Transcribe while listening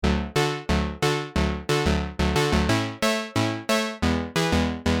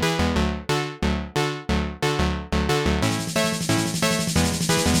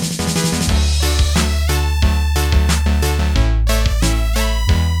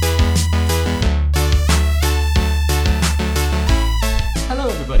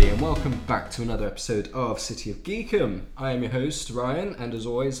to another episode of City of Geekum. I am your host, Ryan, and as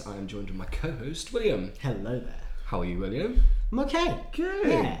always, I am joined by my co-host, William. Hello there. How are you, William? I'm okay. Good.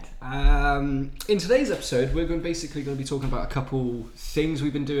 Yeah. In today's episode, we're basically going to be talking about a couple things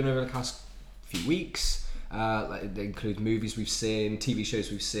we've been doing over the past few weeks. They include movies we've seen, TV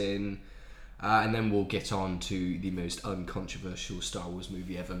shows we've seen, and then we'll get on to the most uncontroversial Star Wars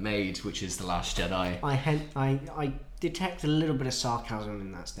movie ever made, which is The Last Jedi. I detect a little bit of sarcasm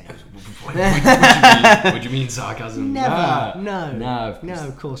in that statement. What do you mean sarcasm? Never. No,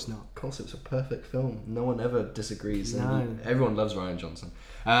 of course not. Of course, it's a perfect film. No one ever disagrees. No. Everyone loves Rian Johnson.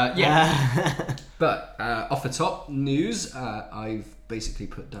 But off the top news, I've basically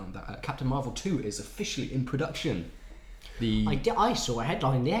put down that Captain Marvel 2 is officially in production. I saw a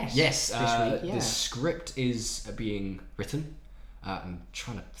headline, yes. Yes, this week, yeah. the script is being written. I'm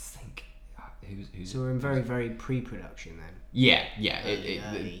trying to think who's. So we're in very, very pre-production then. Yeah.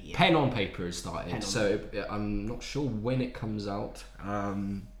 Early, yeah. Pen on paper has started, so I'm not sure when it comes out.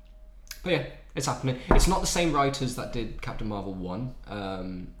 But yeah, it's happening. It's not the same writers that did Captain Marvel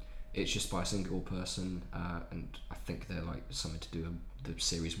 1. It's just by a single person, and I think they're like something to do with the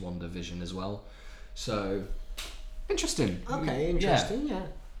series WandaVision as well. So interesting. Okay, interesting. Yeah.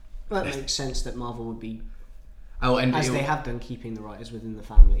 Well, that makes sense that Marvel would be. Oh, and as they have done, keeping the writers within the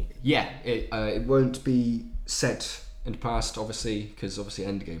family. Yeah, it won't be set in the past, obviously, because obviously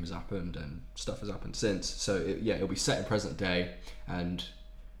Endgame has happened and stuff has happened since. So it'll be set in present day, and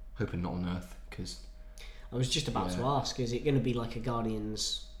hoping not on Earth, because I was just about to ask: is it going to be like a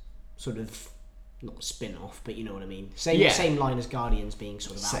Guardians sort of not spin-off, but you know what I mean? Same line as Guardians being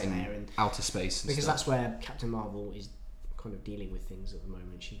sort of set out there and outer space, and because stuff. that's where Captain Marvel is kind of dealing with things at the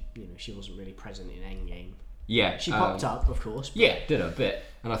moment. She wasn't really present in Endgame. Yeah, she popped up, of course. But yeah, did a bit,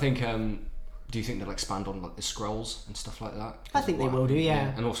 and I think. Do you think they'll expand on like the Skrulls and stuff like that? I think they will do,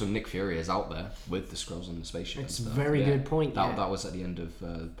 yeah. And also Nick Fury is out there with the Skrulls on the spaceship. It's and a stuff. very good point. That was at the end of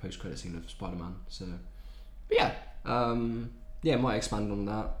the post-credit scene of Spider-Man. So, but yeah, might expand on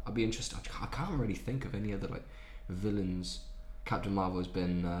that. I'd be interested. I can't really think of any other like villains Captain Marvel has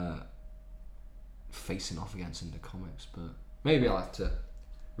been facing off against in the comics, but maybe I'll have to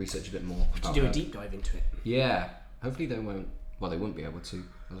research a bit more. To do a deep dive into it. Yeah, hopefully they won't. Well, they won't be able to.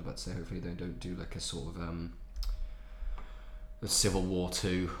 I was about to say, hopefully they don't do like a sort of a Civil War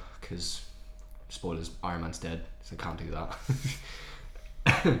 2, because spoilers, Iron Man's dead, so they can't do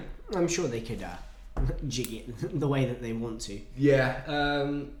that. I'm sure they could jig it the way that they want to. Yeah.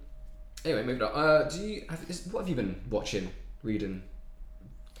 Anyway, moving on. What have you been watching, reading,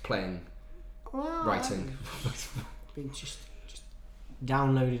 playing, writing? Been just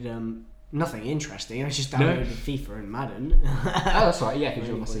downloaded nothing interesting. I just downloaded FIFA and Madden. Oh, that's right. Yeah, because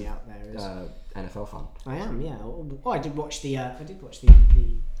you're anybody out there is. NFL fan. I am. Yeah. Oh, I did watch the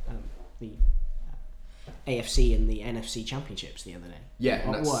AFC and the NFC championships the other day. Yeah.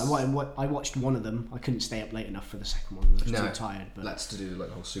 I watched one of them. I couldn't stay up late enough for the second one. I was too tired. But that's to do like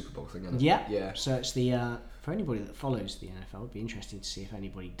the whole Super Bowl thing, isn't it? Yeah. Yeah. So it's the for anybody that follows the NFL, it'd be interesting to see if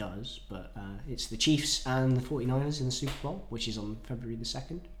anybody does. But it's the Chiefs and the 49ers in the Super Bowl, which is on February the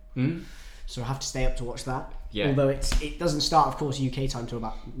 2nd. Mm. So I have to stay up to watch that. Yeah. Although it doesn't start, of course, UK time till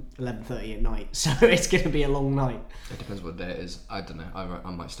about 11:30 at night, so it's going to be a long night. It depends what day it is. I don't know.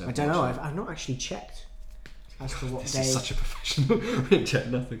 I might stay up. I don't know. I've not actually checked as to what this day. This is such a professional. We didn't check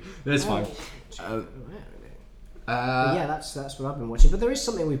nothing. That's fine. Yeah, that's what I've been watching. But there is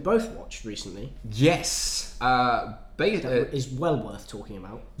something we've both watched recently. Yes. That is well worth talking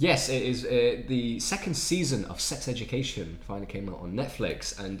about. Yes, it is. The second season of Sex Education finally came out on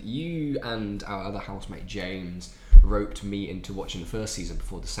Netflix, and you and our other housemate James roped me into watching the first season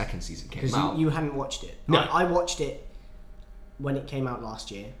before the second season came out. Because you hadn't watched it. No. I watched it when it came out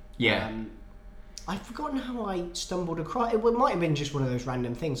last year. Yeah. I've forgotten how I stumbled across it. It might have been just one of those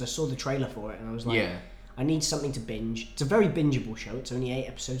random things. I saw the trailer for it and I was like, yeah. I need something to binge. It's a very bingeable show. It's only 8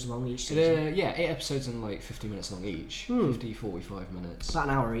 episodes long each season. 8 episodes and like 50 minutes long each. 50, 45 minutes. About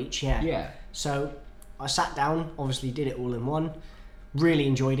an hour each, yeah. Yeah. So I sat down, obviously did it all in one. Really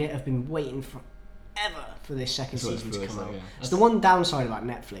enjoyed it. I've been waiting forever for this second season to come out. Yeah. It's the one downside about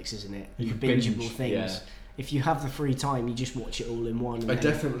Netflix, isn't it? The bingeable things. Yeah. If you have the free time, you just watch it all in one. I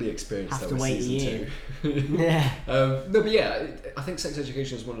definitely experienced that with season 2. Yeah. No, but yeah, I think Sex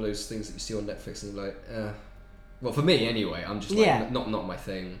Education is one of those things that you see on Netflix and you're like, well, for me anyway, I'm just like, not my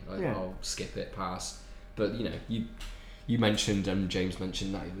thing. I'll skip it, pass. But you know, you mentioned, James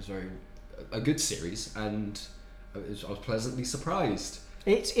mentioned that it was a good series, and I was pleasantly surprised.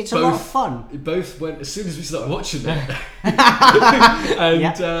 It's a lot of fun. Both went as soon as we started watching it.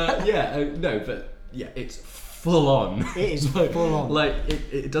 And no, but yeah, it's full on. It is full on. Like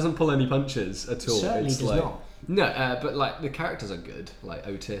it doesn't pull any punches at all. It certainly it's does like, not. No, but like the characters are good. Like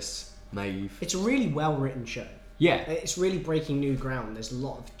Otis, Maeve. It's a really well written show. Yeah, it's really breaking new ground. There's a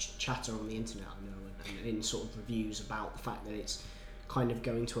lot of chatter on the internet, I know, and in sort of reviews about the fact that it's kind of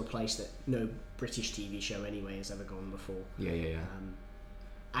going to a place that no British TV show anyway has ever gone before. Yeah.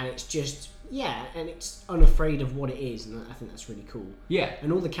 And it's just, and it's unafraid of what it is, and I think that's really cool. Yeah.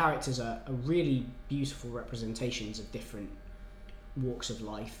 And all the characters are really beautiful representations of different walks of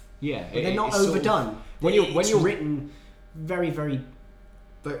life. Yeah. But they're not overdone. Sort of, when you're written very, very...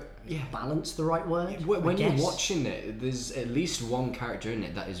 But balance the right word. When you're watching it, there's at least one character in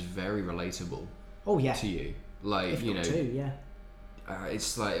it that is very relatable. Oh yeah. To you, like if you know. Two, yeah.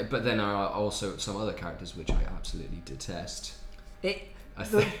 It's like, but then there are also some other characters which I absolutely detest.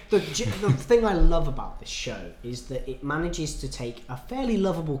 The thing I love about this show is that it manages to take a fairly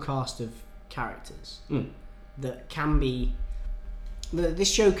lovable cast of characters that can be.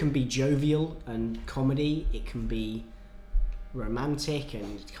 This show can be jovial and comedy. It can be romantic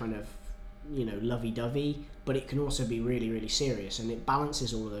and kind of, lovey-dovey, but it can also be really, really serious, and it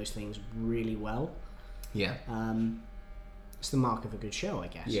balances all of those things really well. Yeah. It's the mark of a good show, I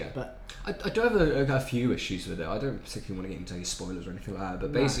guess. Yeah. But I do have a few issues with it. I don't particularly want to get into any spoilers or anything like that,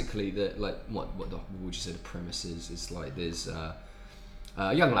 but basically, what would you say the premise is like there's a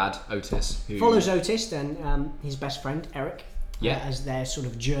young lad, Otis, who follows Otis and his best friend, Eric, Yeah. As their sort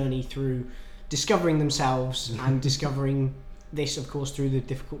of journey through discovering themselves and discovering this, of course, through the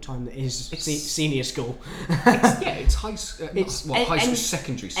difficult time that is senior school. It's high school. High school,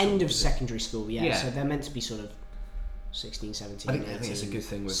 secondary school. End of secondary school, yeah. So they're meant to be sort of 16, 17, I think it's a good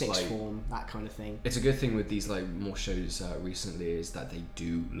thing with sixth form, that kind of thing. It's a good thing with these like more shows recently is that they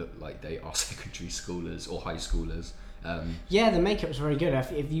do look like they are secondary schoolers or high schoolers. Yeah, the makeup's very good.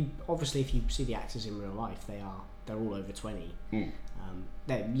 If you see the actors in real life, they're all over 20.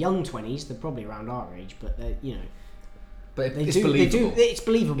 They're young 20s. They're probably around our age, but they're But it's believable. It's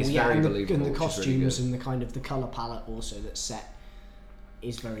believable. It's very believable, and the costumes really and the kind of the color palette also that's set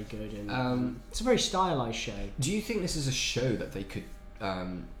is very good, and it's a very stylized show. Do you think this is a show that they could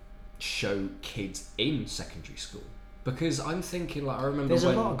show kids in secondary school? Because I'm thinking, like, I remember there's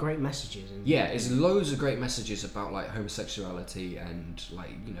a lot of great messages. There's loads of great messages about like homosexuality and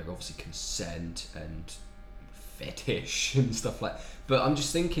like obviously consent and fetish and stuff like. But I'm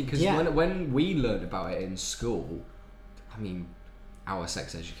just thinking because when we learned about it in school, I mean, our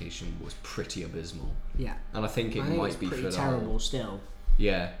sex education was pretty abysmal. Yeah, and I think it might be pretty terrible still.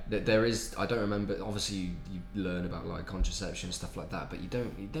 Yeah, there is. I don't remember. Obviously, you learn about like contraception and stuff like that, but you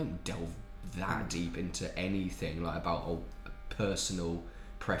don't delve that deep into anything like about personal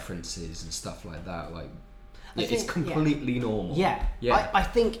preferences and stuff like that. Like, it's completely normal. Yeah. I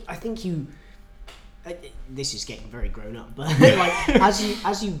think you. This is getting very grown up, but like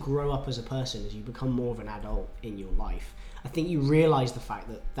as you grow up as a person, as you become more of an adult in your life, I think you realise the fact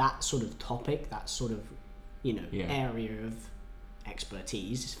that sort of topic, that sort of area of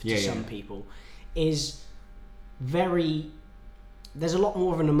expertise to some people is very. There's a lot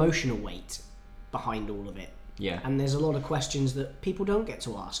more of an emotional weight behind all of it. Yeah. And there's a lot of questions that people don't get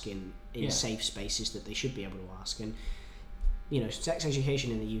to ask in safe spaces that they should be able to ask. And, sex education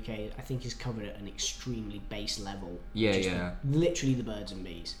in the UK, I think, is covered at an extremely base level. Yeah. Literally the birds and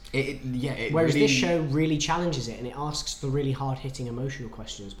bees. Whereas this show really challenges it, and it asks the really hard-hitting emotional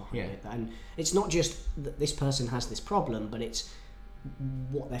questions behind it. And it's not just that this person has this problem, but it's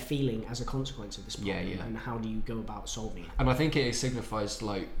what they're feeling as a consequence of this problem, and how do you go about solving it. And I think it signifies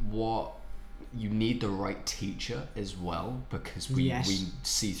like what you need the right teacher as well, because we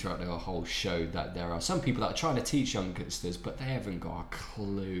see throughout the whole show that there are some people that are trying to teach youngsters, but they haven't got a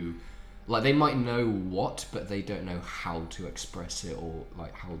clue. Like, they might know what, but they don't know how to express it or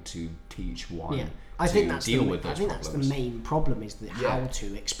like how to teach one. Yeah, I think that's that's the main problem is how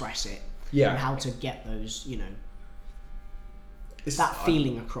to express it. Yeah, and how to get those that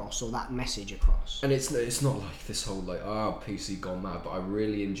feeling across or that message across. And it's not like this whole like PC gone mad, but I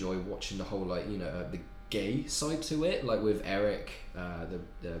really enjoy watching the whole like the gay side to it, like with Eric,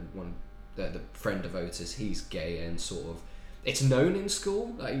 the friend of Otis. He's gay, and sort of it's known in school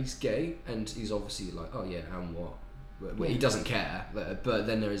that he's gay, and he's obviously like, oh yeah, and what? Well, he doesn't care. But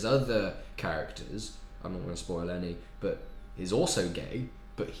then there is other characters, I'm not going to spoil any, but he's also gay,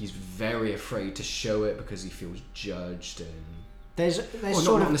 but he's very afraid to show it because he feels judged. And there's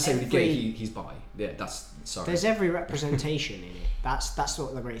not necessarily gay. He's bi. Yeah, sorry. There's every representation in it. That's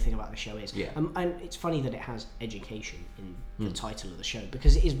what the great thing about the show is. Yeah. And it's funny that it has education in the title of the show,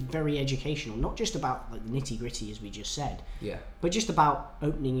 because it is very educational. Not just about like the nitty gritty, as we just said. Yeah. But just about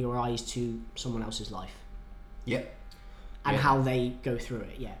opening your eyes to someone else's life. And how they go through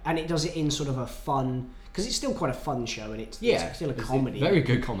it, and it does it in sort of a fun, because it's still quite a fun show, and it's still a comedy, very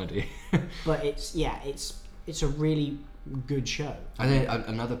good comedy. But it's a really good show. And then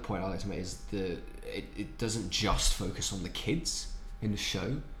another point I like to make is it doesn't just focus on the kids in the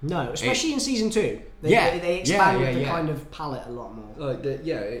show. No, especially in season 2. They expand the kind of palette a lot more. Like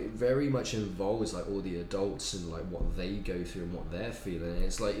it very much involves like all the adults and like what they go through and what they're feeling. And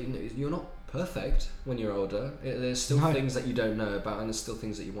it's like, you know, you're not perfect when you're older. There's still things that you don't know about, and there's still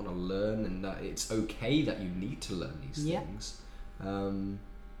things that you want to learn, and that it's okay that you need to learn these things. But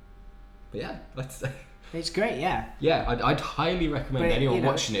yeah, it's great. I'd highly recommend anyone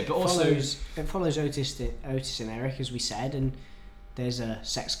watching it. But it follows Otis and Eric, as we said, and there's a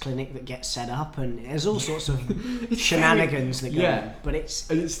sex clinic that gets set up, and there's all sorts of shenanigans that go on. But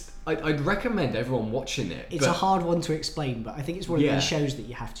I'd recommend everyone watching it. It's a hard one to explain, but I think it's one of these shows that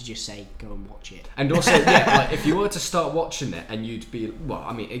you have to just say, go and watch it. And also, like if you were to start watching it and you'd be,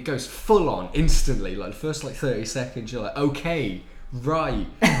 it goes full on instantly. Like the first 30 seconds, you're like, okay, right,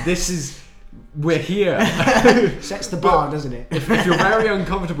 we're here. Sets the bar, doesn't it? if you're very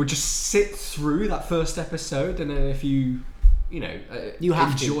uncomfortable, just sit through that first episode, and then if you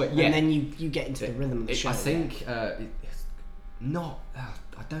have enjoy to, and then you get into the rhythm of the show. I think it's not.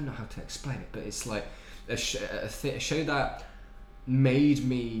 I don't know how to explain it, but it's like a show that made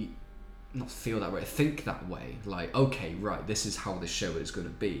me not feel that way, think that way. Like, okay, right, this is how this show is going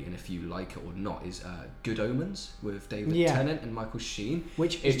to be, and if you like it or not, is Good Omens with David Tennant and Michael Sheen,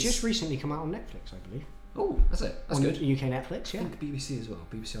 which has just recently come out on Netflix, I believe. Oh, that's it. That's good. UK Netflix, I think BBC as well,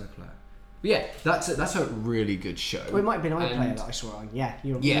 BBC iPlayer. But yeah, that's a really good show. Well, it might have been iPlayer that I saw it on.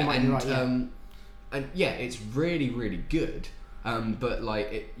 You might be right. And it's really, really good. But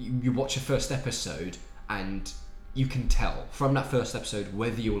like you watch a first episode and you can tell from that first episode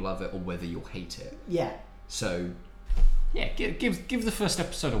whether you'll love it or whether you'll hate it. Yeah. So give the first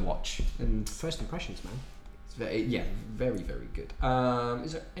episode a watch. And first impressions, man. It's very, very, very good.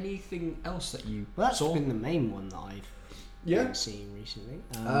 Is there anything else that you Well, that's saw? been the main one that I've been seeing recently.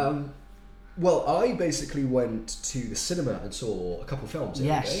 Well, I basically went to the cinema and saw a couple of films the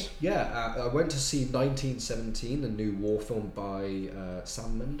other day. Yeah, I went to see 1917, a new war film by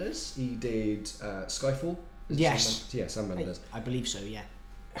Sam Mendes. He did Skyfall. Sam Mendes. I believe so, yeah.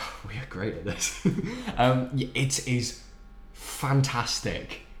 We are great at this. It is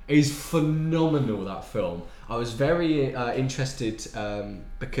fantastic. It is phenomenal, that film. I was very interested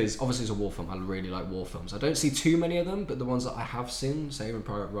because obviously it's a war film. I really like war films. I don't see too many of them, but the ones that I have seen, Saving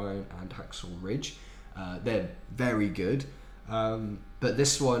Private Ryan and Hacksaw Ridge, they're very good. But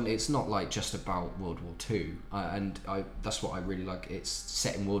this one, it's not like just about World War II, and that's what I really like. It's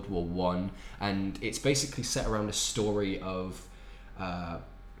set in World War One, and it's basically set around a story of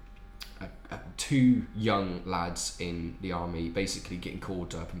two young lads in the army basically getting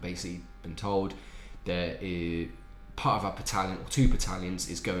called up and basically been told there is part of our battalion or two battalions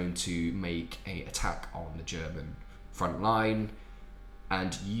is going to make an attack on the German front line,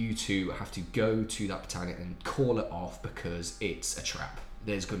 and you two have to go to that battalion and call it off because it's a trap.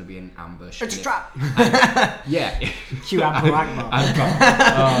 There's going to be an ambush. It's a trap. Cue Admiral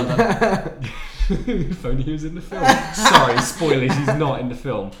Akbar. If only he was in the film. Sorry, spoilers. He's not in the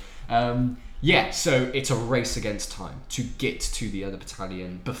film. So it's a race against time to get to the other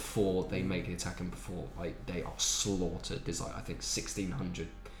battalion before they make the attack and before they are slaughtered. There's I think 1,600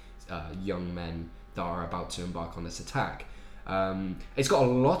 young men that are about to embark on this attack. It's got a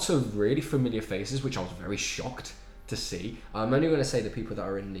lot of really familiar faces, which I was very shocked to see. I'm only going to say the people that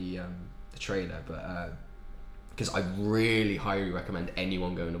are in the trailer, but because I really highly recommend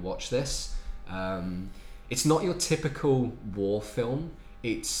anyone going to watch this. It's not your typical war film.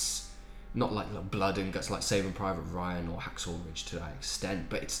 It's not like blood and guts like Saving Private Ryan or Hacksaw Ridge to that extent,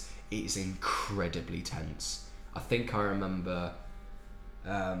 but it is incredibly tense. I think I remember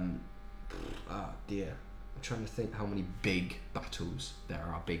I'm trying to think how many big battles there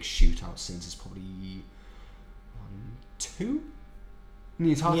are, big shootout scenes. It's probably 1, 2 in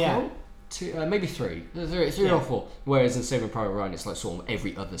the entire film. 2, maybe 3 or 4. Whereas in Saving Private Ryan, it's like sort of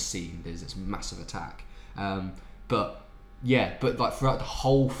every other scene there's this massive attack. But like throughout the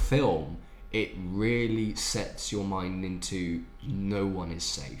whole film, it really sets your mind into no one is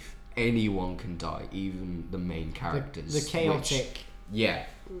safe. Anyone can die, even the main characters. The chaotic,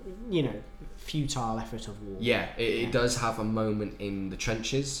 futile effort of war. It does have a moment in the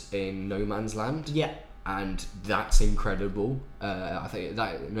trenches in No Man's Land. Yeah. And that's incredible. I think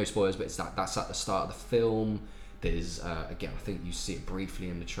that, no spoilers, but that's at the start of the film. There's again, I think you see it briefly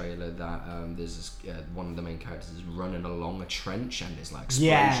in the trailer that there's this, one of the main characters is running along a trench and there's like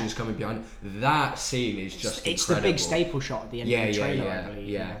explosions coming behind. That scene is just it's incredible. the big staple shot at the end of the trailer, I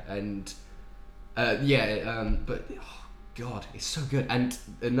believe. And but oh god, it's so good. And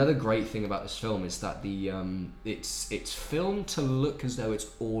another great thing about this film is that the it's filmed to look as though it's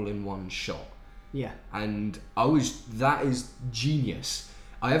all in one shot. Yeah. And that is genius.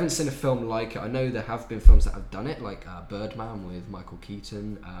 I haven't seen a film like it. I know there have been films that have done it, like Birdman with Michael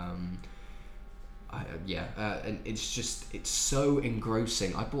Keaton. And it's so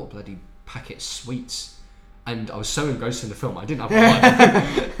engrossing. I bought a bloody packet of sweets, and I was so engrossed in the film I didn't have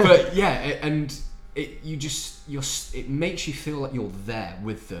one. But it makes you feel like you're there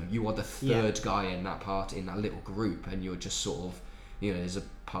with them. You are the third guy in that party, in that little group, and you're just sort of, there's a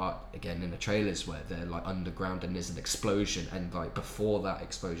part again in the trailers where they're like underground and there's an explosion, and like before that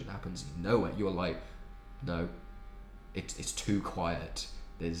explosion happens, you're like, no, it's too quiet.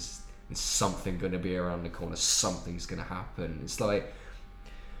 There's something going to be around the corner. Something's going to happen. It's like,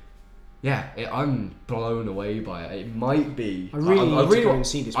 I'm blown away by it. It might be. I really want to go and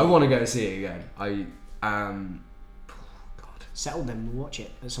see this. I want to go and see it again. Settle them. We'll watch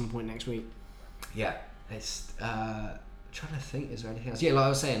it at some point next week. Yeah, it's. Trying to think, is there anything else? Yeah, like I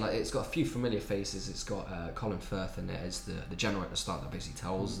was saying, like it's got a few familiar faces. It's got Colin Firth in it as the general at the start that basically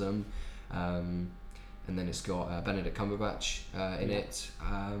tells them, and then it's got Benedict Cumberbatch in it.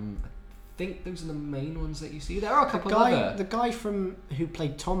 I think those are the main ones that you see. There are a couple other. The guy who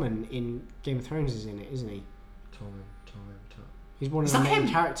played Tommen in Game of Thrones is in it, isn't he? Tommen. He's one of the main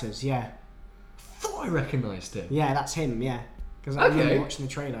characters. Yeah. I thought I recognised him. Yeah, that's him. Yeah, because I remember watching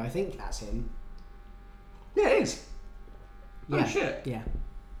the trailer. I think that's him. Yeah, it is. Yeah. Oh shit! Yeah,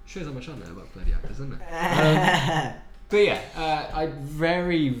 shows how much I know about bloody actors, doesn't it? But yeah, I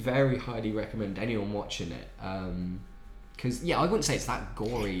very, very highly recommend anyone watching it. Because I wouldn't say it's that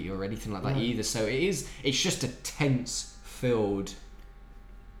gory or anything like that either. So it's just a tense-filled.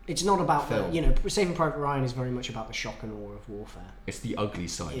 It's not about Saving Private Ryan is very much about the shock and awe of warfare. It's the ugly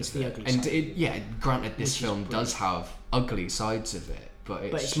side. It's the ugly side. And granted, this film does have ugly sides of it. But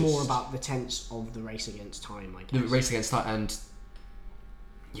it's more about the tense of the race against time, I guess. The race against time, and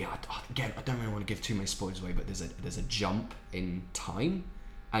again, I don't really want to give too many spoilers away, but there's a jump in time,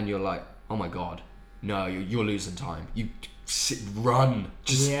 and you're like, oh my god, no, you're losing time. You run,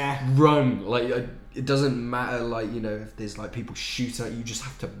 run. Like it doesn't matter, like if there's like people shooting at you, just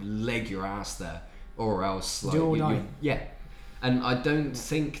have to leg your ass there, or else like And I don't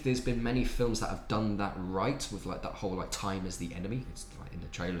think there's been many films that have done that right with like that whole like time as the enemy. It's like in the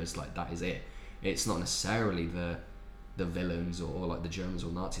trailers, like that is it. It's not necessarily the villains or like the Germans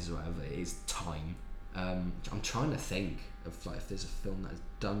or Nazis or whatever. It is time. I'm trying to think of like if there's a film that has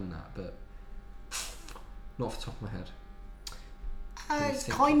done that, but not off the top of my head. It's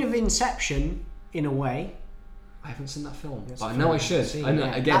kind of Inception in a way. I haven't seen that film, but I know I should. I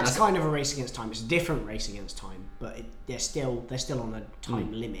know, again, that's kind of a race against time. It's a different race against time, but they're still on a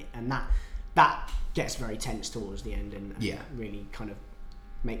time limit, and that gets very tense towards the end, and really kind of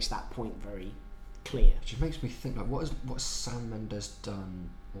makes that point very clear. Which makes me think, like, what has Sam Mendes done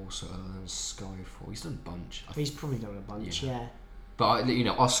also other than Skyfall? He's done a bunch. He's probably done a bunch, yeah. But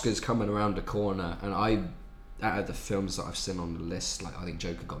Oscar's coming around the corner, and out of the films that I've seen on the list, like I think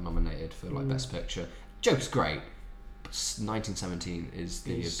Joker got nominated for like Best Picture. Joker's great, but 1917 is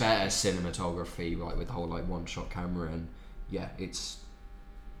the better cinematography, like with the whole like one-shot camera, and it's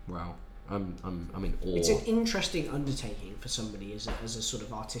wow. I'm in awe. It's an interesting undertaking for somebody as a sort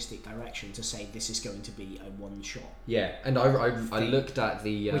of artistic direction to say this is going to be a one-shot. Yeah, and I looked at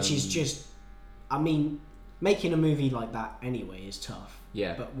the which is just, I mean, making a movie like that anyway is tough.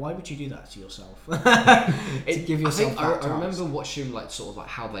 Yeah. But why would you do that to yourself? To give yourself I remember watching like sort of like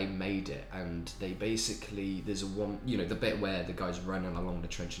how they made it, and they basically, there's the bit where the guy's running along the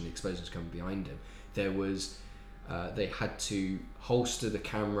trench and the explosions coming behind him. There was they had to holster the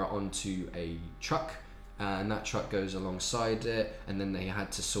camera onto a truck, and that truck goes alongside it, and then they had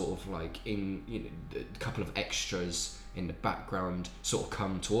to sort of like a couple of extras in the background sort of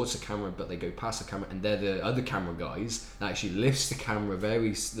come towards the camera, but they go past the camera, and they're the other camera guys that actually lifts the camera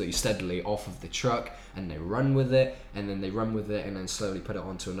very steadily off of the truck, and they run with it, and then slowly put it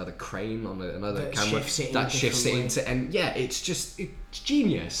onto another crane on another camera that shifts it into, and it's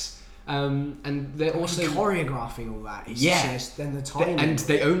genius. And they're also choreographing all that. It's just then the time, and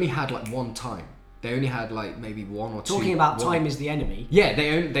they only had like one time. They only had like maybe one or two. Talking about time is the enemy. Yeah,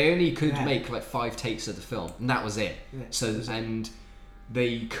 they only could make like 5 takes of the film, and that was it. Yeah, and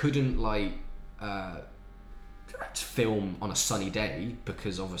they couldn't like film on a sunny day,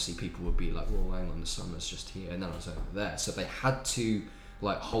 because obviously people would be like, well, hang on, the summer's just here, and then I was over there. So they had to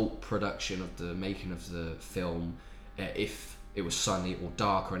like halt production of the making of the film if it was sunny or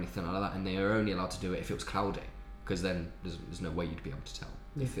dark or anything like that, and they were only allowed to do it if it was cloudy, because then there's no way you'd be able to tell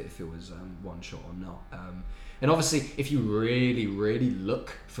if it was one shot or not. And obviously, if you really, really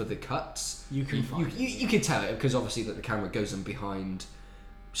look for the cuts, you can tell it, because obviously that the camera goes in behind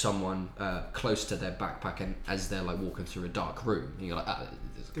someone close to their backpack, and as they're like walking through a dark room, and you're like,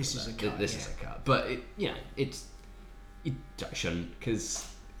 this is a cut. But it shouldn't, because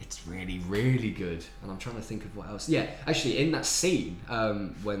it's really, really good. And I'm trying to think of what else. Yeah, actually, in that scene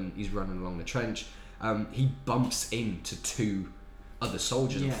when he's running along the trench, he bumps into 2 other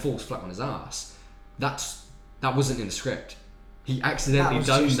soldiers and falls flat on his ass. That wasn't in the script. He accidentally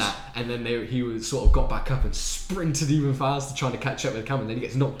done that, and then he was sort of got back up and sprinted even faster, trying to catch up with the camera. And then he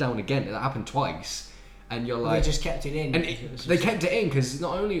gets knocked down again. That happened twice, and you're like, they just kept it in. And they kept it in because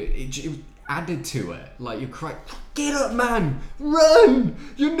not only it added to it. Like, you're crying, get up, man, run!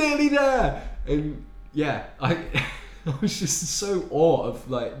 You're nearly there. And yeah, I was just so awe of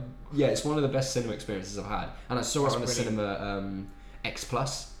like, yeah, it's one of the best cinema experiences I've had, and I saw it on the cinema X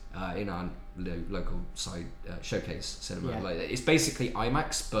Plus in our local side showcase cinema. Like, it's basically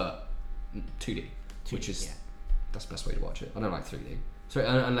IMAX but 2D, which is that's the best way to watch it. I don't like 3D, so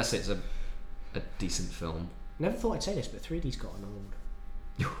unless it's a decent film. Never thought I'd say this, but 3D's gotten old.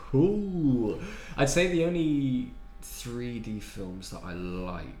 Ooh, I'd say the only 3D films that I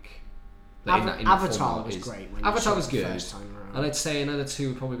like. Avatar was great. Avatar was good, first time around. And I'd say another 2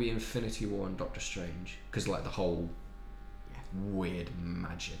 would probably be Infinity War and Doctor Strange, because like the whole weird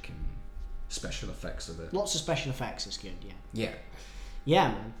magic and special effects of it. Lots of special effects is good. Yeah,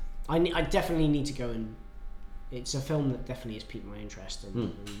 man. I definitely need to go, and it's a film that definitely has piqued my interest.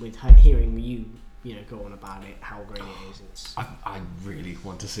 And with hearing you go on about it, how great it is, I really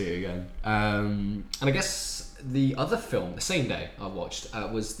want to see it again. And I guess the other film, the same day I watched,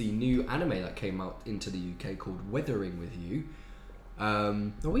 was the new anime that came out into the UK called Weathering with You.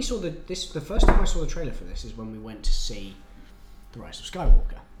 We saw the first time I saw the trailer for this is when we went to see The Rise of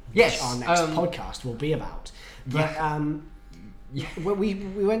Skywalker. Yes, which our next podcast will be about. But when we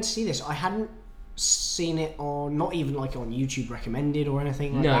went to see this, I hadn't seen it on, not even like on YouTube recommended or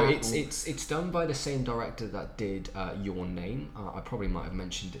anything like that. No, it's done by the same director that did Your Name. I probably might have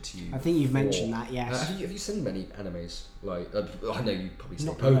mentioned it to you. I think you've mentioned that. Yes. Have you seen many animes? Like I know you probably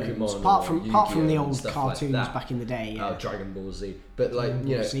seen Pokemon. Apart from the old cartoons back in the day. Yeah. Dragon Ball Z, but like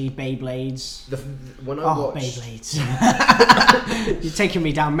Beyblades. When I watched Beyblades, you're taking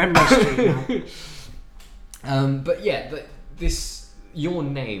me down memory street now. But yeah, this. Your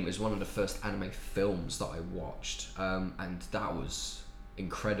Name is one of the first anime films that I watched, and that was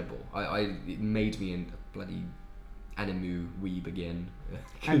incredible. It made me a bloody animu weeb again.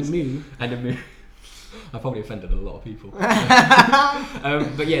 Animu? I probably offended a lot of people.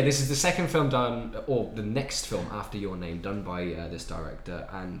 But yeah, this is the second film done, or the next film after Your Name, done by this director,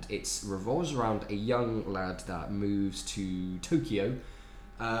 and it revolves around a young lad that moves to Tokyo.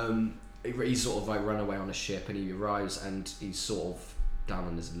 He's sort of like run away on a ship, and he arrives, and he's sort of down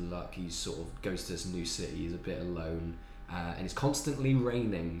on his luck. He sort of goes to this new city. He's a bit alone, and it's constantly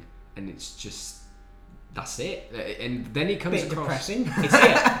raining, and it's just that's it. And then he comes across depressing.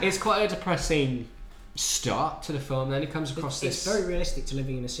 It's quite a depressing start to the film. Then he comes across It's very realistic to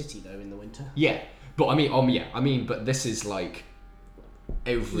living in a city though in the winter. Yeah, but I mean, but this is like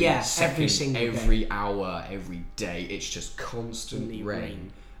every second, every hour, every day. It's just constant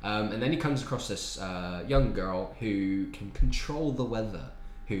rain. And then he comes across this young girl who can control the weather,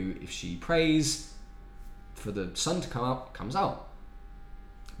 who, if she prays for the sun to come out, comes out.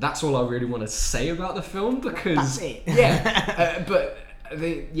 That's all I really want to say about the film, because... That's it. Yeah. But,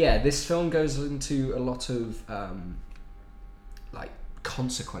 this film goes into a lot of,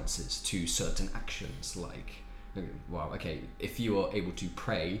 consequences to certain actions. Like, well, okay, if you are able to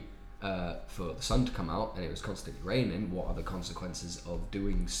pray... for the sun to come out and it was constantly raining, what are the consequences of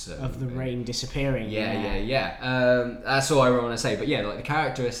doing so? Of the rain disappearing. Yeah. That's all I want to say. But yeah, like the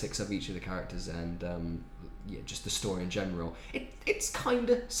characteristics of each of the characters and just the story in general. It's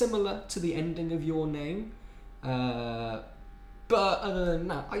kind of similar to the ending of Your Name. But other than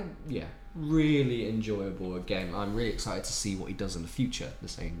that, really enjoyable. Again, I'm really excited to see what he does in the future, the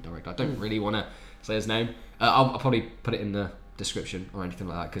same director. I don't really want to say his name. I'll probably put it in the description or anything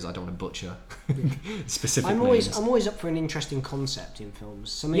like that, because I don't want to butcher specific names. I'm always up for an interesting concept in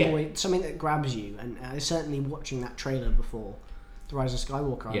films, something that grabs you, and certainly watching that trailer before The Rise of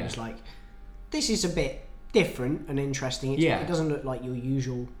Skywalker, I was like, this is a bit different and interesting. It doesn't look like your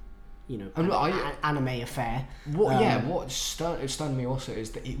usual anime affair. What stunned me also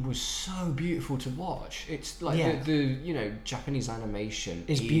is that it was so beautiful to watch. It's like the Japanese animation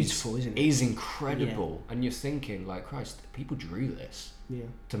is beautiful, isn't it? Is incredible, and you're thinking like, Christ, people drew this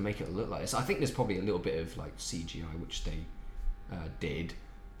to make it look like this. I think there's probably a little bit of like CGI which they did,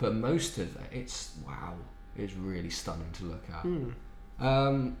 but most of it's really stunning to look at.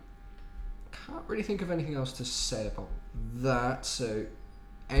 Can't really think of anything else to say about that. So,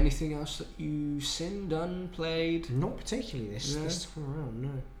 anything else that you've seen, done, played? Not particularly this time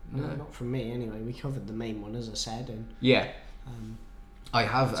around. No, not from me anyway. We covered the main one, as I said, and I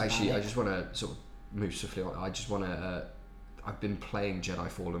have actually. I just want to sort of move swiftly on. I just want to. I've been playing Jedi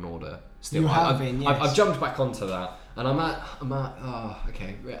Fallen Order. Still, I've jumped back onto that, and I'm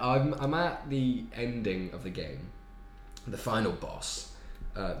at the ending of the game, the final boss,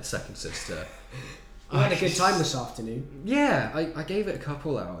 the second sister. I had a good time this afternoon. Yeah, I gave it a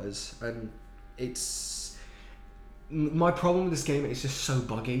couple hours, and it's my problem with this game. It's just so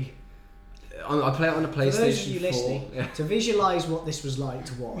buggy. I play it on a PlayStation 4. For those of you listening, to visualise what this was like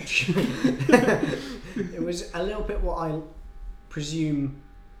to watch, it was a little bit what I presume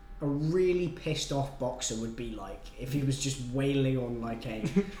a really pissed off boxer would be like if he was just wailing on like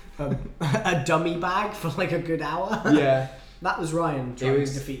a dummy bag for like a good hour. Yeah. That was Ryan trying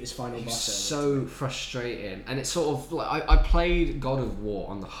to defeat this final boss. So frustrating, and it's sort of like I played God of War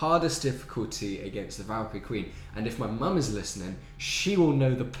on the hardest difficulty against the Valkyrie Queen, and if my mum is listening, she will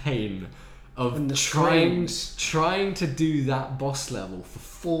know the pain of trying to do that boss level for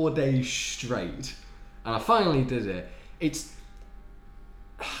 4 days straight, and I finally did it.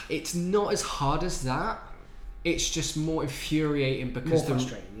 It's not as hard as that. It's just more infuriating because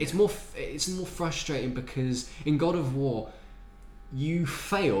it's more frustrating because in God of War you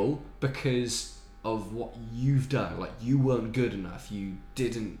fail because of what you've done. Like you weren't good enough. You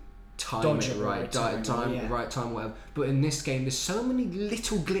didn't time it right, whatever. But in this game, there's so many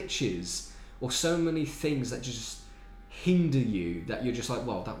little glitches or so many things that just hinder you that you're just like,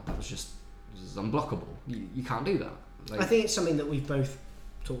 well, that was just unblockable. You can't do that. Like, I think it's something that we've both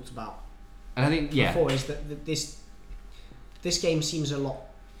talked about. And I think before is that this game seems a lot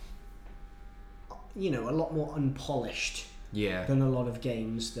more unpolished than a lot of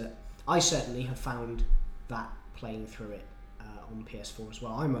games that I certainly have found that playing through it on PS4 as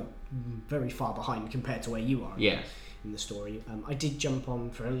well. I'm very far behind compared to where you are in the story. I did jump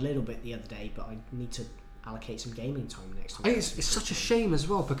on for a little bit the other day, but I need to allocate some gaming time next week. It's such a shame as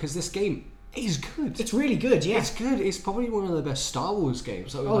well because this game is good. It's really good, yeah. It's good. It's probably one of the best Star Wars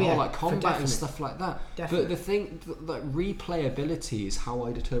games. Like combat and stuff like that. Definitely. But the thing, like replayability is how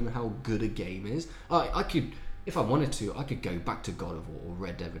I determine how good a game is. I could, if I wanted to, I could go back to God of War or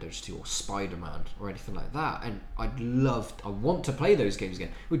Red Dead Redemption 2 or Spider-Man or anything like that, and I want to play those games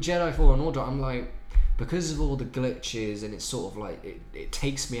again. With Jedi Fallen Order, I'm like, because of all the glitches and it's sort of like it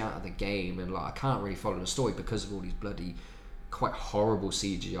takes me out of the game, and like I can't really follow the story because of all these bloody quite horrible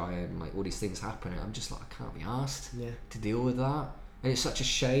CGI and like all these things happening. I'm just like, I can't be asked to deal with that, and it's such a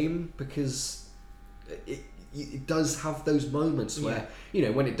shame because it does have those moments where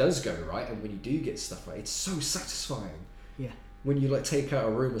when it does go right and when you do get stuff right, it's so satisfying. When you like take out a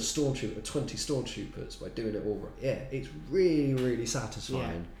room of 20 stormtroopers by doing it all right, it's really, really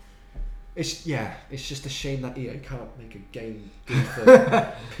satisfying. It's just a shame that EA can't make a game good for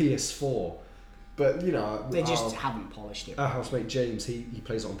PS4. But they just haven't polished it. Our housemate James, he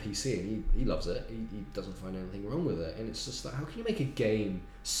plays it on PC and he loves it. He doesn't find anything wrong with it, and it's just like, how can you make a game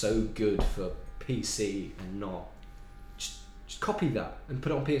so good for PC and not just copy that and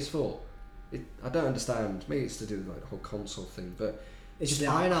put it on PS4? I don't understand. Maybe it's to do with like the whole console thing, but it's just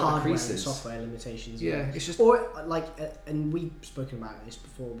iron out the creases. And software limitations. It's just and we've spoken about this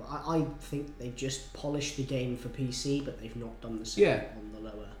before, but I think they've just polished the game for PC, but they've not done the same on the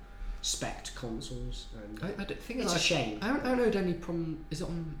lower spec consoles. And I don't think it's a shame. I haven't heard any problem. It's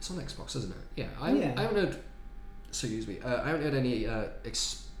on Xbox, isn't it? I haven't heard. Excuse me. I haven't heard any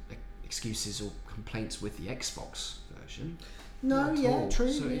excuses or complaints with the Xbox version. No,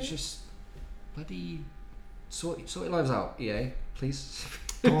 true. So it's just bloody sort your lives out, EA, please.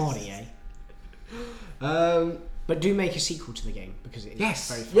 God, EA. But do make a sequel to the game because it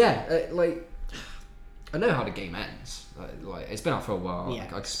is very fun. I know how the game ends. Like it's been out for a while. Yeah,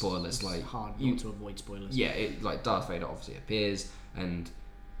 like spoilers. It's like hard not to avoid spoilers. Yeah, Darth Vader obviously appears, and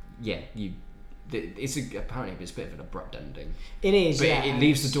apparently it's a bit of an abrupt ending. It is, but it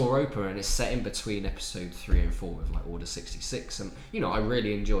leaves the door open, and it's set in between episode 3 and 4 with like Order 66, and I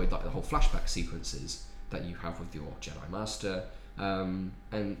really enjoyed like the whole flashback sequences that you have with your Jedi Master,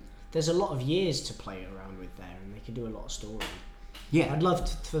 and there's a lot of years to play around with there, and they can do a lot of story. Yeah. I'd love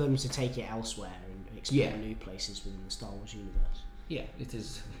for them to take it elsewhere and explore new places within the Star Wars universe. Yeah, it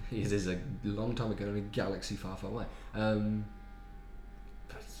is. It is a long time ago in a galaxy far, far away. But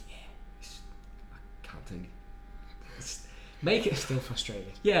yeah, I can't think. Make it still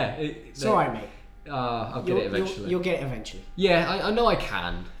frustrated. Yeah, it's all right, mate. I'll get it eventually. You'll get it eventually. Yeah, I know I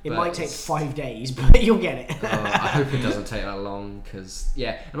can. It might take 5 days, but you'll get it. I hope it doesn't take that long, because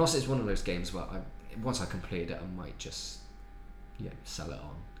and also it's one of those games where once I complete it, I might just sell it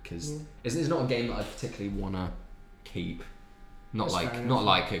on, because it's not a game that I particularly want to keep. Not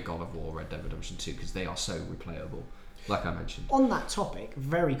like a God of War, Red Dead Redemption 2, because they are so replayable, like I mentioned. On that topic,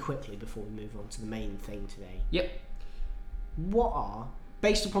 very quickly before we move on to the main thing today. Yep. What are,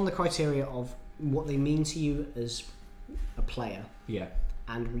 based upon the criteria of what they mean to you as a player,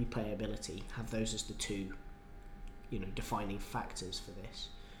 and replayability, have those as the two, defining factors for this.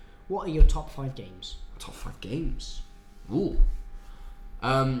 What are your top 5 games? Top 5 games. Ooh.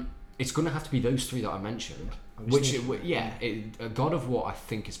 It's going to have to be those 3 that I mentioned. God of War I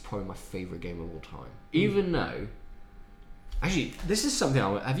think is probably my favourite game of all time. Even though, actually, this is something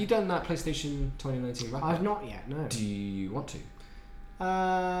have you done that PlayStation 2019 wrap-up? I've not yet, no. Do you want to?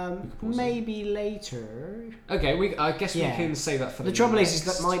 Maybe later. Okay, I guess we can say that for the trouble is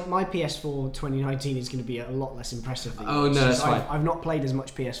that my PS4 2019 is going to be a lot less impressive than yours. No, that's fine. I've not played as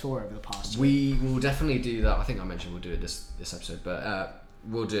much PS4 over the past year. We will definitely do that. I think I mentioned we'll do it this episode, but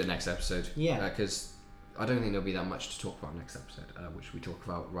we'll do it next episode. Yeah. Because I don't think there'll be that much to talk about next episode, which we talk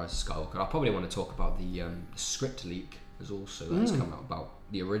about Rise of Skywalker. I'll probably want to talk about the script leak that's come out about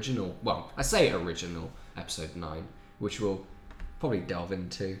the original. Well, I say original episode 9, which we'll probably delve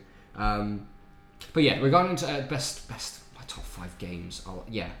into. But yeah, regarding to best my top 5 games,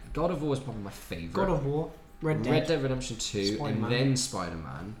 God of War is probably my favourite. God of War, Red Dead Redemption 2, and then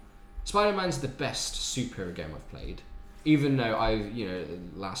Spider-Man. Spider-Man's the best superhero game I've played. Even though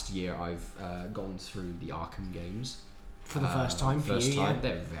last year I've gone through the Arkham games for the first time.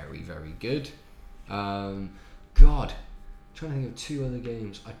 They're very, very good. I'm trying to think of 2 other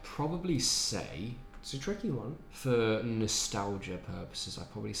games. I'd probably say, it's a tricky one. For nostalgia purposes,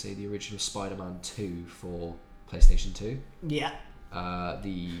 I'd probably say the original Spider-Man 2 for PlayStation 2. Yeah.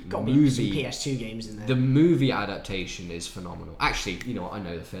 The got movie PS2 games in there. The movie adaptation is phenomenal. Actually, you know what? I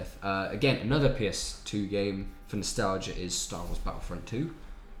know the 5th. Again, another PS2 game for nostalgia is Star Wars Battlefront 2.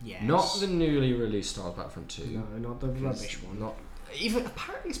 Yes. Not the newly released Star Wars Battlefront 2. No, not the rubbish one. Not even.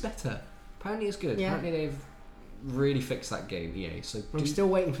 Apparently, it's better. Apparently, it's good. Yeah. Apparently, they've really fixed that game. EA. So I'm still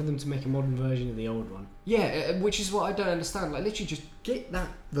waiting for them to make a modern version of the old one. Yeah, which is what I don't understand. Like, literally, just get that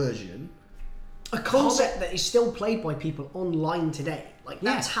version. A concept that is still played by people online today. Like,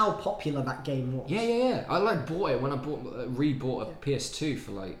 that's how popular that game was. Yeah. I bought it when I rebought a PS2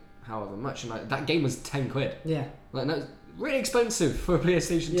 for however much, and that game was £10. Yeah. No, really expensive for a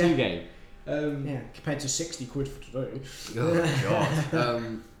PlayStation 2 game. Compared to £60 for today. Oh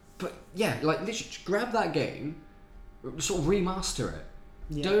god. But yeah, literally, just grab that game, sort of remaster it.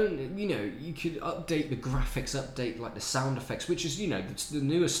 Yeah. Don't you could update the graphics, update the sound effects, which is the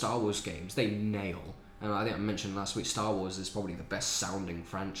newer Star Wars games they nail. And I think I mentioned last week, Star Wars is probably the best sounding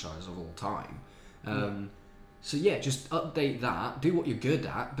franchise of all time. So yeah, just update that, do what you're good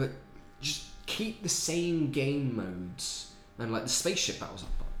at, but just keep the same game modes. And the spaceship battles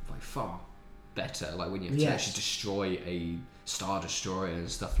are by far better. When you have to actually destroy a Star Destroyer and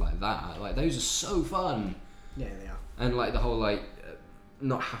stuff like that. Those are so fun. Yeah, they are. And the whole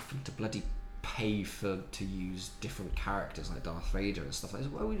not having to bloody pay to use different characters like Darth Vader and stuff like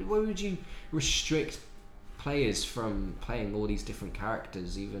that. Why would you restrict players from playing all these different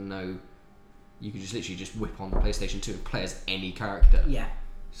characters, even though you could just literally just whip on the PlayStation 2 and play as any character? Yeah.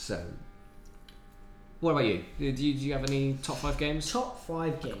 So, what about you? Do you have any top 5 games? Top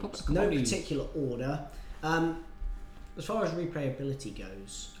 5 games. No particular order. As far as replayability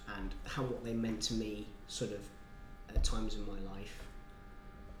goes and what they meant to me sort of at times in my life,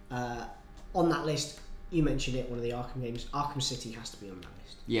 on that list, you mentioned it, one of the Arkham games. Arkham City has to be on that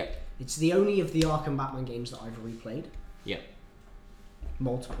list. Yeah. It's the only of the Arkham Batman games that I've replayed. Yeah.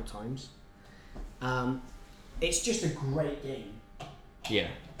 Multiple times. It's just a great game. Yeah.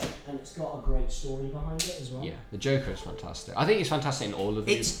 And it's got a great story behind it as well. Yeah, the Joker is fantastic. I think he's fantastic in all of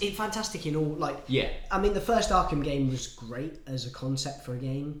these. It's fantastic in all, Yeah. I mean, the first Arkham game was great as a concept for a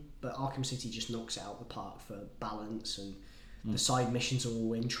game, but Arkham City just knocks it out of the park for balance, and the side missions are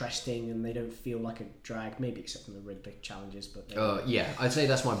all interesting and they don't feel like a drag, maybe except for the Riddler challenges, but I'd say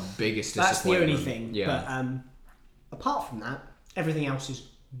that's my biggest disappointment. That's the only thing. Yeah. But apart from that, everything else is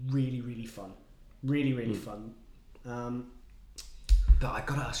really, really fun. Really, really fun. But I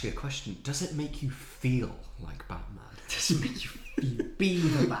gotta ask you a question. Does it make you feel like Batman? Does it make you Be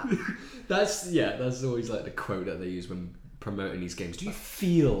the Batman. That's always like the quote that they use when promoting these games. Do you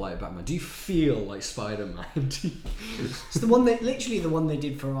feel like Batman? Do you feel like Spider-Man? It's the one literally the one they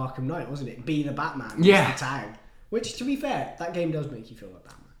did for Arkham Knight, wasn't it? Be the Batman. Yeah. The tag. Which, to be fair, that game does make you feel like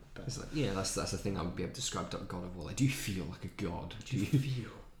Batman. But it's like, that's the thing I would be able to describe to God of War. Like, do you feel like a god? Do you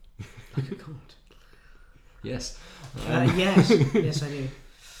feel like a god? Yes. Yes, I do.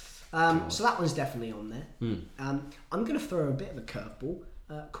 So that one's definitely on there. I'm going to throw a bit of a curveball.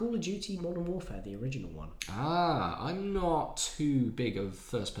 Call of Duty Modern Warfare, the original one. I'm not too big of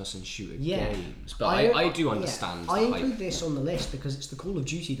first-person shooter games, but I do understand. I include this on the list because it's the Call of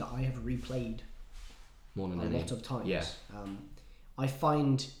Duty that I have replayed more than a lot of times. Yeah. I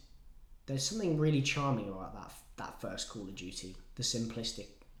find there's something really charming about that first Call of Duty, the simplistic,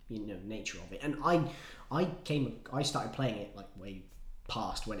 nature of it. And I started playing it like way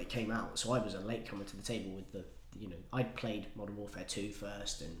past when it came out, so I was a latecomer to the table with the. I'd played Modern Warfare 2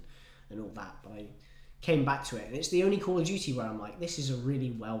 first and all that, but I came back to it, and it's the only Call of Duty where I'm like, this is a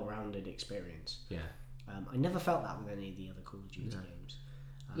really well-rounded experience. Yeah. I never felt that with any of the other Call of Duty games.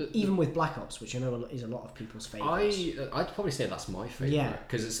 Even with Black Ops, which I know is a lot of people's favourites. I'd probably say that's my favourite,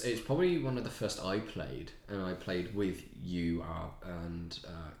 because it's probably one of the first I played, and I played with you and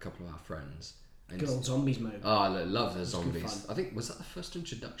a couple of our friends. And good old zombies mode. Oh, I love the zombies. I think, was that the first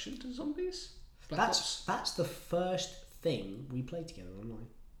introduction to zombies? That's the first thing we played together online.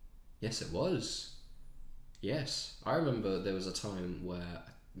 Yes, it was. Yes, I remember there was a time where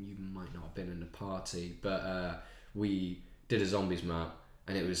you might not have been in the party, but we did a zombies map,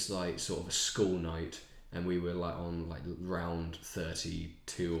 and it was like sort of a school night, and we were like on like round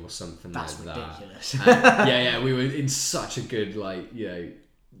 32 or something. That's like ridiculous. And, we were in such a good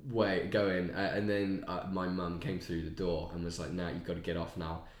way going, and then my mum came through the door and was like, "Nah, you've got to get off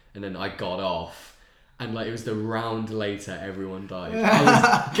now." And then I got off, and like it was the round later, everyone died. I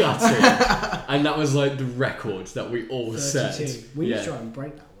was gutted, and that was like the record that we all 32. set. We need to try and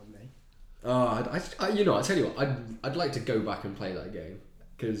break that one day. I tell you what, I'd like to go back and play that game,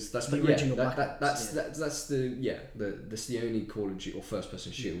 because that's the original. That's the only Call of Duty or first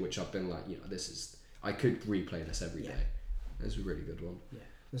person shooter which I've been like, I could replay this every day. It's a really good one. Yeah,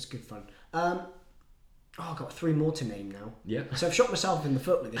 that's good fun. I've got 3 more to name now. Yeah. So I've shot myself in the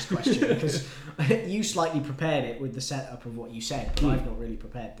foot with this question because you slightly prepared it with the setup of what you said, but I've not really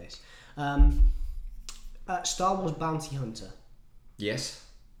prepared this. Star Wars Bounty Hunter. Yes.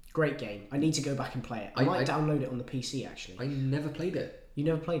 Great game. I need to go back and play it. I might download it on the PC, actually. I never played it. You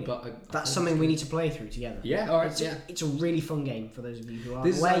never played it? But that's something we need to play through together. Yeah, alright, It's a really fun game for those of you who are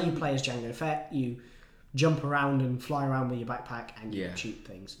aware. You play as Jango Fett, you jump around and fly around with your backpack and you shoot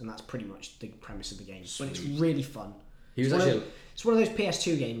things, and that's pretty much the premise of the game. But it's really fun. It's one of those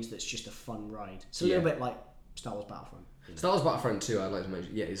PS2 games that's just a fun ride. It's a little bit like Star Wars Battlefront. Star Wars Battlefront 2, I'd like to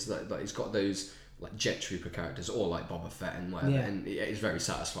mention, it's like it's got those like jet trooper characters, or like Boba Fett and whatever, and it's very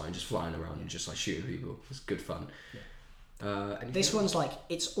satisfying just flying around and just like shooting people. It's good fun. This one's like,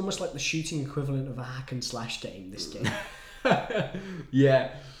 it's almost like the shooting equivalent of a hack and slash game, this game.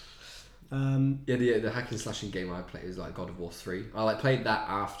 Yeah. The hack and slashing game I played is like God of War 3. I played that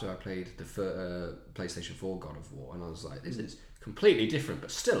after I played the PlayStation 4 God of War, and I was like, this is completely different, but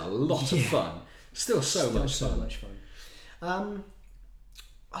still a lot of fun. Still so much fun.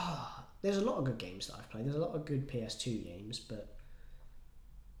 There's a lot of good games that I've played. There's a lot of good PS2 games, but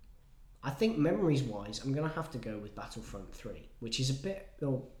I think memories-wise, I'm going to have to go with Battlefront 3, which is a bit...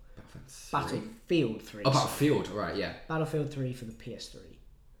 Battlefield 3. Oh, Battlefield, right, yeah. Battlefield 3 for the PS3.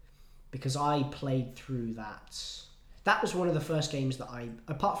 Because I played through that. That was one of the first games that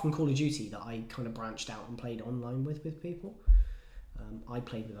apart from Call of Duty, that I kind of branched out and played online with people. I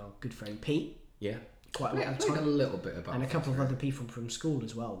played with our good friend Pete. Yeah. Quite a lot of time. a little bit about. And a couple of other people from school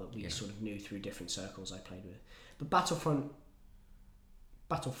as well that we sort of knew through different circles I played with. But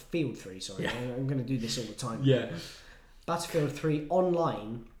Battlefield 3, sorry. Yeah. I'm going to do this all the time. Yeah. Battlefield 3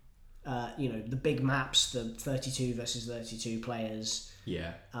 online, the big maps, the 32 versus 32 players.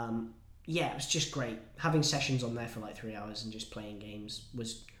 Yeah. It was just great. Having sessions on there for like 3 hours and just playing games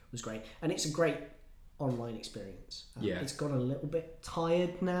was great. And it's a great online experience. It's got a little bit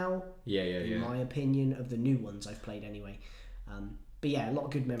tired now. In my opinion, of the new ones I've played anyway. But a lot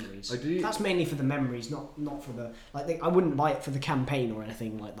of good memories. That's mainly for the memories, not for the I wouldn't buy it for the campaign or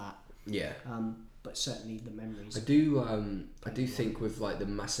anything like that. Yeah. But certainly the memories. I do think with like the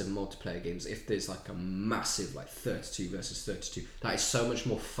massive multiplayer games, if there's like a massive like 32 versus 32, that is so much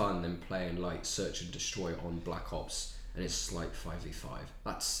more fun than playing like Search and Destroy on Black Ops, and it's like 5v5.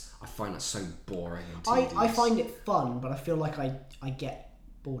 I find that so boring and tedious. I find it fun, but I feel like I get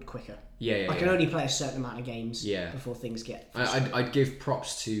bored quicker. I can only play a certain amount of games before things get... I'd give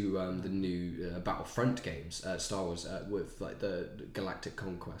props to the new Battlefront games, Star Wars, with like the Galactic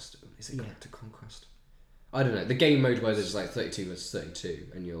Conquest. Is it Galactic Conquest? I don't know. The game mode where there's like 32 versus 32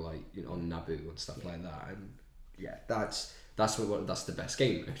 and you're like on Naboo and stuff like that. And that's the best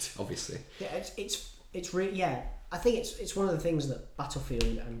game mode, obviously. Yeah, it's really... I think it's one of the things that Battlefield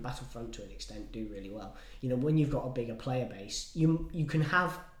and Battlefront to an extent do really well. When you've got a bigger player base, you can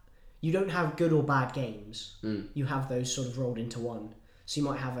have... You don't have good or bad games. You have those sort of rolled into one. So you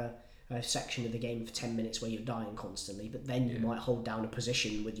might have a section of the game for 10 minutes where you're dying constantly, but then you might hold down a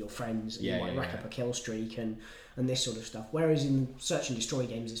position with your friends and you might rack up a kill streak and this sort of stuff. Whereas in search and destroy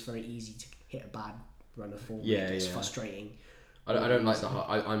games, it's very easy to hit a bad runner forward. It's frustrating. I don't like the...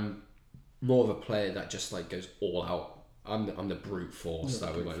 I'm more of a player that just like goes all out. I'm the brute force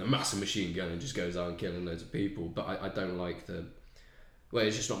that with like a massive machine gun and just goes out and killing loads of people. But I don't like the... Well,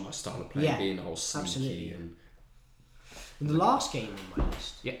 it's just not my style of play, being all sneaky. Absolutely. And the last game on my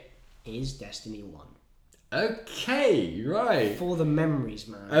list is Destiny 1. Okay, right. For the memories,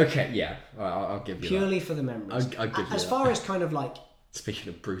 man. Okay, yeah. I'll give you Purely that. For the memories. I'll give you as far as kind of like... Speaking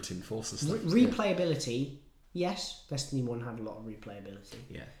of brute force and stuff. Replayability, yes, Destiny 1 had a lot of replayability.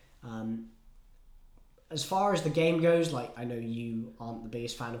 Yeah. As far as the game goes, like, I know you aren't the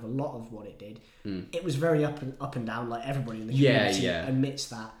biggest fan of a lot of what it did. It was very up and down, like everybody in the community admits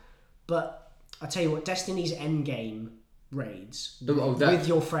that. But I tell you what, Destiny's endgame raids with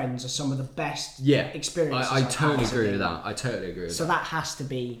your friends are some of the best experiences. I totally agree with that. So that has to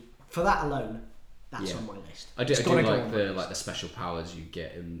be, for that alone, that's on my list. I do like the special powers you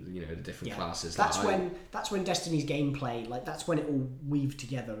get in the different classes. That's when Destiny's gameplay, like, that's when it all weaved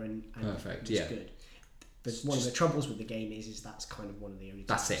together and perfect. It's good. But one of the troubles with the game is that's kind of one of the only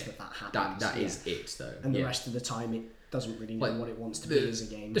times that happens. That is it, though. And the rest of the time, it doesn't really know what it wants to be as a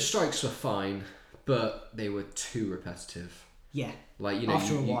game. The strikes were fine, but they were too repetitive. Yeah. Like,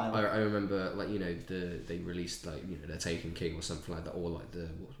 after a while. I remember, like, they released, like, the Taken King or something like that, or like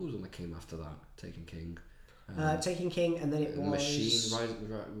what was the one that came after that? Taken King. Taken King, and then it was Machine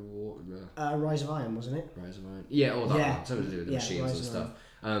Rise of Iron, wasn't it? Rise of Iron. Yeah, all that one. Something to do with the machines and stuff.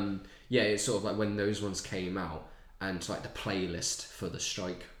 It's sort of like when those ones came out, and like the playlist for the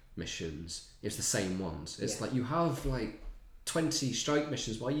strike missions, it's the same ones. It's like you have like 20 strike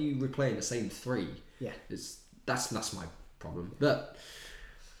missions. Why are you replaying the same 3? Yeah, that's my problem. But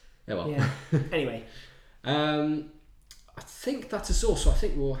Anyway, I think that is all. So I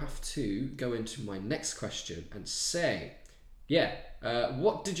think we'll have to go into my next question and say,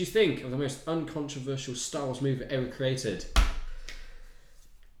 what did you think of the most uncontroversial Star Wars movie ever created?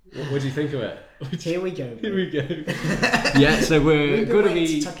 What do you think of it? Here we go. So we're going to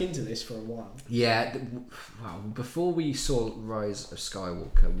be tuck into this for a while. Yeah, before we saw Rise of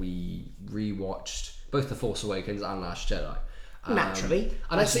Skywalker, we rewatched both The Force Awakens and Last Jedi. Naturally,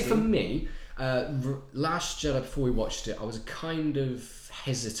 and I'd say for me, Last Jedi, before we watched it, I was kind of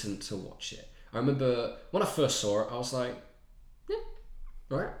hesitant to watch it. I remember when I first saw it, I was like,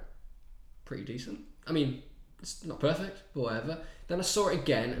 right, pretty decent. I mean, it's not perfect, but whatever. Then I saw it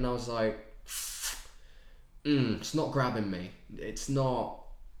again, and I was like, it's not grabbing me. It's not...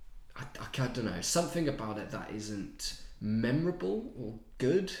 I don't know. Something about it that isn't memorable or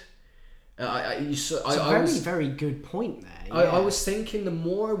good. It's a very good point there. Yeah. I was thinking the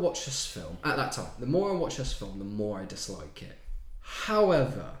more I watch this film, at that time, the more I dislike it.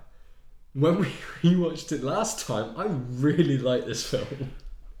 However, when we rewatched it last time, I really like this film.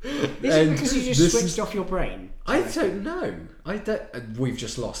 Is it because you just switched off your brain? I don't know. We've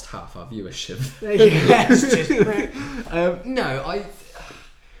just lost half our viewership.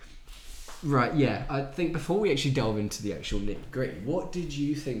 I think before we actually delve into the actual nitty-gritty, what did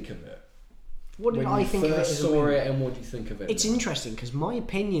you think of it? What did I think of it? When you first saw it, and what do you think of it? It's interesting because my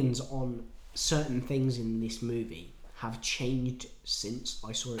opinions on certain things in this movie have changed since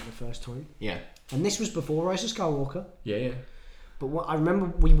I saw it the first time. Yeah. And this was before Rise of Skywalker. Yeah. But I remember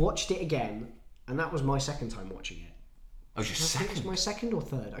we watched it again, and that was my second time watching it. Oh, your second? It was my second or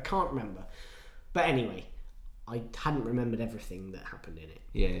third. I can't remember. But anyway, I hadn't remembered everything that happened in it.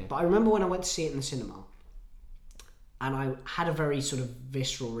 Yeah. But I remember when I went to see it in the cinema, and I had a very sort of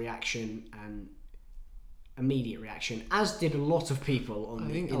visceral reaction and immediate reaction, as did a lot of people.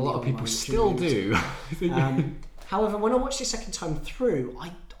 I think a lot of people still do. However, when I watched it second time through,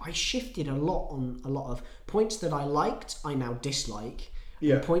 I shifted a lot on a lot of points that I liked, I now dislike.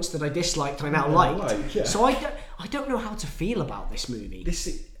 Yeah. And points that I disliked, I now liked. So I don't know how to feel about this movie.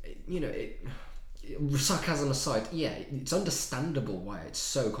 Sarcasm aside, it's understandable why it's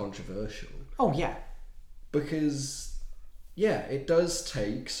so controversial. Oh yeah. Because it does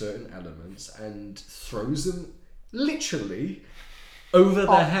take certain elements and throws them literally over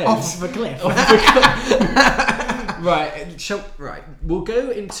their heads. Off of a cliff. Right, we'll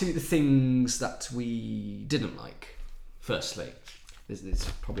go into the things that we didn't like. Firstly, there's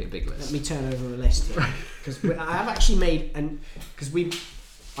probably a big list. Let me turn over a list here, because I have actually made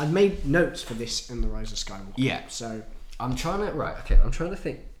I've made notes for this in The Rise of Skywalker. Yeah. So I'm trying to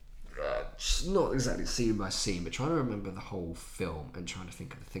think. Just not exactly scene by scene, but trying to remember the whole film and trying to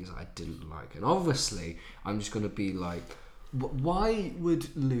think of the things that I didn't like. And obviously, I'm just going to be like, why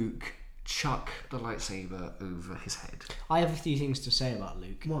would Luke chuck the lightsaber over his head? I have a few things to say about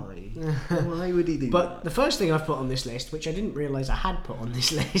Luke. Why? Why would he do that? The first thing I've put on this list, which I didn't realise I had put on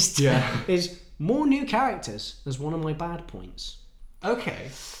this list, yeah, is more new characters as one of my bad points. Okay.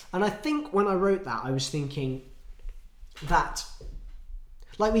 And I think when I wrote that, I was thinking that,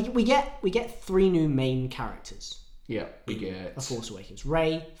 like, we get 3 new main characters. Yeah, we get A Force Awakens: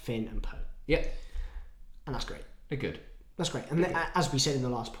 Rey, Finn, and Poe. Yeah, and that's great. They're good. That's great. And as we said in the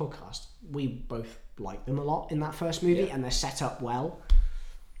last podcast, we both like them a lot in that first movie, and they're set up well.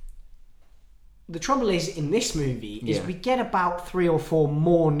 The trouble is, in this movie, we get about 3 or 4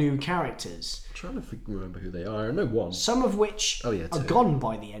 more new characters. I'm trying to remember who they are. I know one. Some of which are 2. gone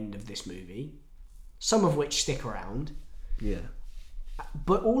by the end of this movie. Some of which stick around. Yeah.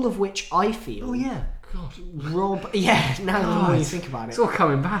 But all of which I feel... Oh, yeah. God. Rob... Yeah, now the more you think about it. It's all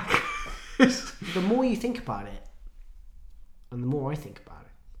coming back. The more you think about it, and the more I think about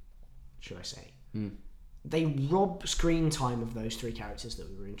it, should I say, they rob screen time of those 3 characters that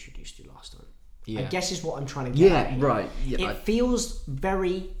we were introduced to last time. Yeah. I guess is what I'm trying to get at here. Right. Yeah, it feels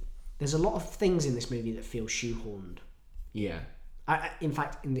very... There's a lot of things in this movie that feel shoehorned. Yeah. In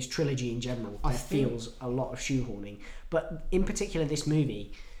fact, in this trilogy in general, it feels a lot of shoehorning. But in particular, this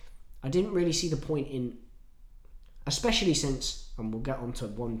movie, I didn't really see the point in... Especially since... And we'll get on to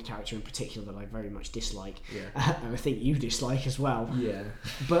one character in particular that I very much dislike. Yeah. And I think you dislike as well. Yeah.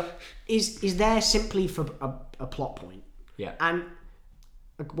 But is there simply for a plot point. Yeah. And...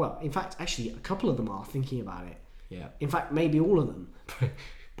 Well, in fact, actually, a couple of them are, thinking about it. Yeah. In fact, maybe all of them.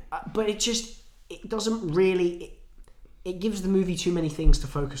 But it doesn't really... It gives the movie too many things to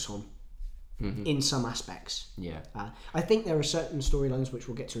focus on in some aspects. Yeah. I think there are certain storylines, which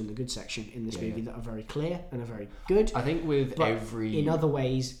we'll get to in the good section in this movie, that are very clear and are very good. I think in other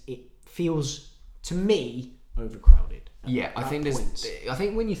ways, it feels, to me, overcrowded. Yeah, I think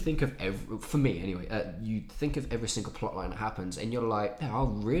when you think of for me anyway, you think of every single plotline that happens, and you're like, there are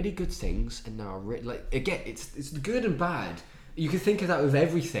really good things, and there are again, it's good and bad. You can think of that with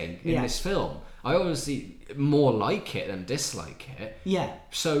everything in this film. I obviously more like it than dislike it. Yeah.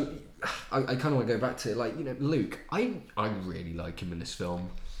 So I kind of want to go back to Luke. I really like him in this film.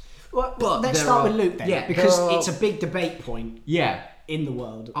 Well, but let's start with Luke then. Yeah, because it's a big debate point. Yeah. In the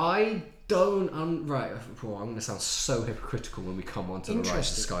world. I don't. Right. Well, I'm going to sound so hypocritical when we come on to the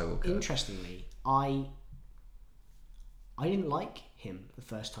Rise of Skywalker. Interestingly, I didn't like him the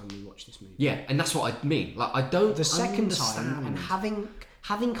first time we watched this movie. Yeah, and that's what I mean. Like, I don't. The second time, and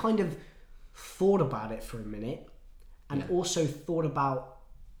having kind of thought about it for a minute, and also thought about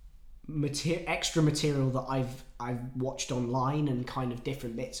extra material that I've watched online and kind of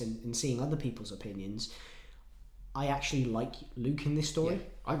different bits and seeing other people's opinions, I actually like Luke in this story. Yeah,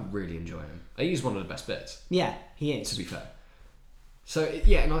 I really enjoy him. He's one of the best bits. Yeah, he is. To be fair. So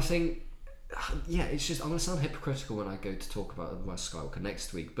and I think. Yeah, it's just I'm going to sound hypocritical when I go to talk about Rise of Skywalker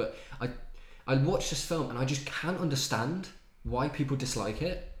next week, but I watched this film and I just can't understand why people dislike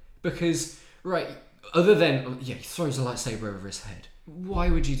it, because other than he throws a lightsaber over his head. Why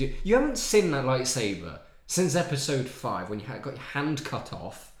would you do? You haven't seen that lightsaber since episode 5 when you got your hand cut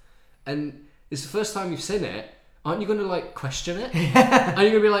off, and it's the first time you've seen it. Aren't you going to question it? And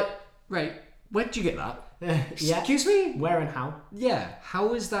you're going to be like, Ray, where did you get that? Excuse me? Where and how? Yeah,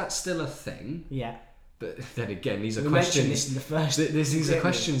 how is that still a thing? Yeah. But then again, these are questions. This in the first. These are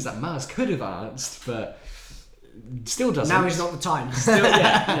questions that Maz could have answered, but still doesn't. Now is not the time. Still,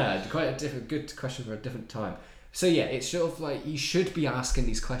 quite a good question for a different time. So it's sort of like you should be asking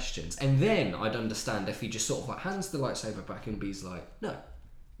these questions, and then I'd understand if he just sort of hands the lightsaber back and he's like, no.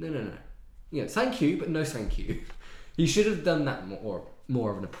 Thank you, but no, thank you. He should have done that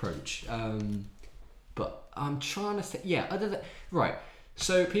more of an approach. But I'm trying to think. Yeah, other than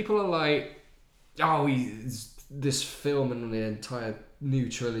so people are like, this film and the entire new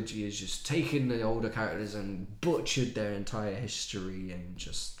trilogy is just taking the older characters and butchered their entire history and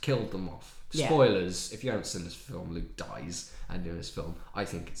just killed them off. Yeah. Spoilers: if you haven't seen this film, Luke dies, and in this film, I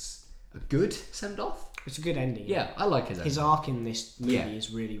think it's a good send-off. It's a good ending. Yeah, I like his ending. His arc in this movie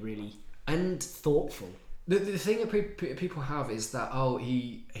is really, really and thoughtful. The thing that people have is that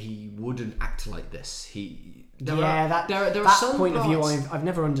he wouldn't act like this. There are some point parts, of view I've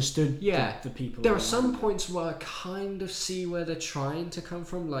never understood. Yeah, the people. There are some points where I kind of see where they're trying to come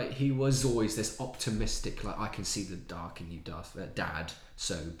from. Like he was always this optimistic, like I can see the dark in you, Dad.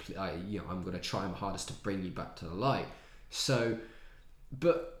 So I'm going to try my hardest to bring you back to the light. So,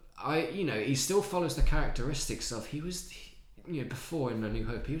 but he still follows the characteristics of before in A New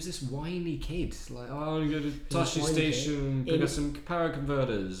Hope, he was this whiny kid. Like, oh, I'm going to Tosche Station, pick up some power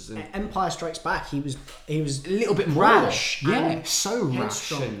converters. And Empire Strikes Back, he was a little bit rash. Yeah, so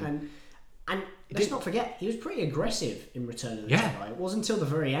rash. And let's not forget, he was pretty aggressive in Return of the Jedi. It wasn't until the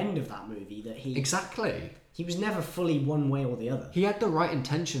very end of that movie that he... Exactly. He was never fully one way or the other. He had the right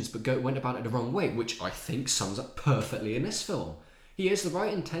intentions, but went about it the wrong way, which I think sums up perfectly in this film. He has the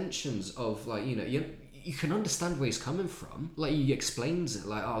right intentions of, like, you can understand where he's coming from. Like, he explains it,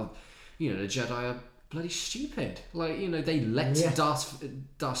 like, the Jedi are bloody stupid. Like, they let Darth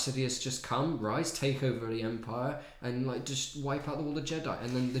Sidious just come, rise, take over the Empire, and, like, just wipe out all the Jedi.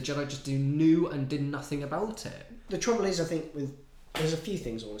 And then the Jedi just knew and did nothing about it. The trouble is, I think, there's a few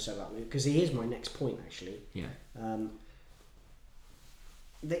things I want to say about Luke, because he is my next point, actually. Yeah.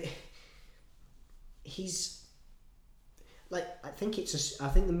 He's... Like, I think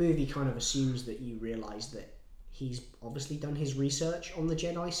the movie kind of assumes that you realise that he's obviously done his research on the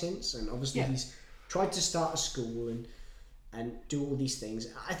Jedi since, and obviously he's tried to start a school and do all these things.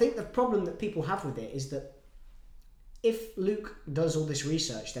 I think the problem that people have with it is that if Luke does all this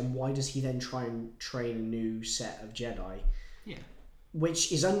research, then why does he then try and train a new set of Jedi? Yeah.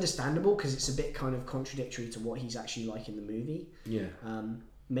 Which is understandable, because it's a bit kind of contradictory to what he's actually like in the movie. Yeah.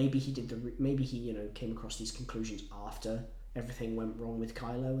 Maybe he came across these conclusions after everything went wrong with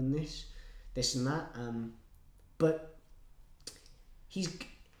Kylo and this and that. But he's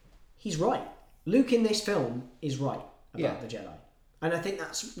right. Luke in this film is right about the Jedi, and I think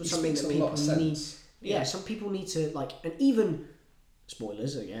that's something that people need. Yeah, some people need to like, and even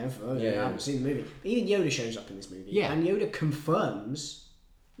spoilers again for I haven't seen the movie. But even Yoda shows up in this movie, and Yoda confirms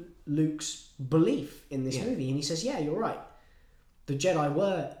Luke's belief in this movie, and he says, "Yeah, you're right. The Jedi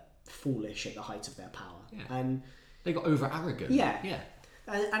were foolish at the height of their power, and they got over arrogant." Yeah.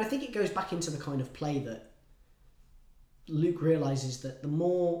 And I think it goes back into the kind of play that Luke realizes that the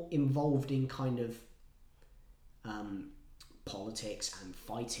more involved in kind of politics and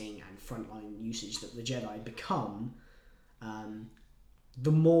fighting and frontline usage that the Jedi become,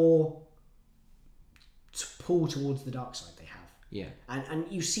 the more to pull towards the dark side they have. Yeah. And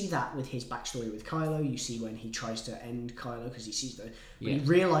you see that with his backstory with Kylo. You see when he tries to end Kylo because he sees he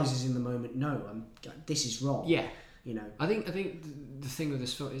realizes in the moment, no, this is wrong. Yeah. I think the thing with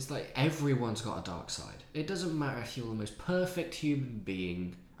this film is, like, everyone's got a dark side. It doesn't matter if you're the most perfect human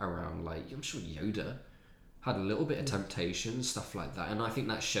being around. Like, I'm sure Yoda had a little bit of temptation, stuff like that, and I think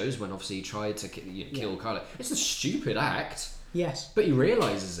that shows when obviously he tried to kill Kylo. It's a stupid act. Yes. But he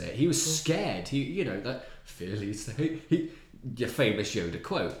realizes it. He was scared. That fear leads to your famous Yoda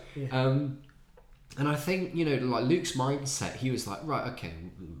quote. Yeah. And I think, like Luke's mindset, he was like, right, okay,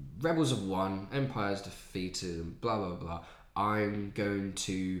 rebels have won, Empire's defeated, and blah, blah, blah. I'm going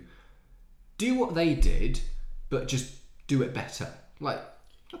to do what they did, but just do it better. Like,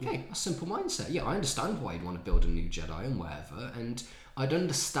 okay, a simple mindset. Yeah, I understand why he'd want to build a new Jedi and whatever, and I'd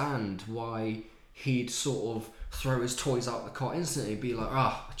understand why he'd sort of throw his toys out the cot instantly and be like,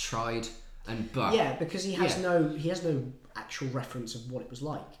 I tried, but... Yeah, because he has no actual reference of what it was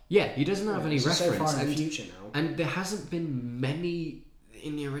like. Yeah, he doesn't have any reference. So far in the future now. And there hasn't been many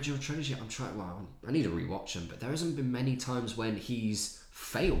in the original trilogy. I need to rewatch them, but there hasn't been many times when he's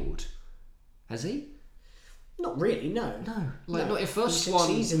failed. Has he? Not really, no. No. Not in first one.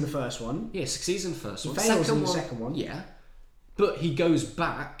 He succeeds in the first one. Yeah, succeeds in the first one. He fails in the second one. Yeah. But he goes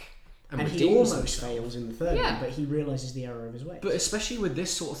back and he almost fails in the third one, but he realises the error of his ways. But especially with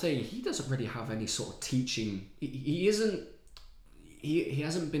this sort of thing, he doesn't really have any sort of teaching. He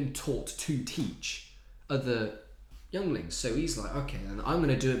hasn't been taught to teach other younglings. So he's like, okay, then I'm going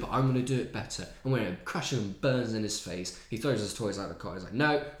to do it, but I'm going to do it better. And when it crashes and burns in his face, he throws his toys out of the car. He's like,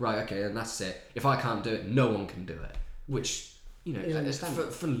 no, right, okay, and that's it. If I can't do it, no one can do it. Which,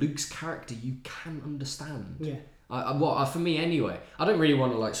 for Luke's character, you can understand. Yeah. For me anyway, I don't really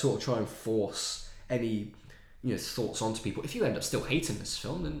want to like sort of try and force any thoughts onto people. If you end up still hating this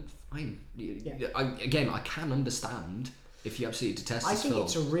film, then fine. I can understand if you absolutely detest this film. I think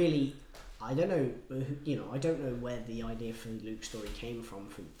it's a really, I don't know where the idea for Luke's story came from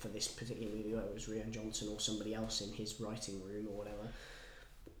for this particular movie, whether it was Rian Johnson or somebody else in his writing room or whatever.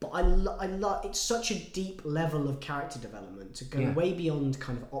 But It's such a deep level of character development to go way beyond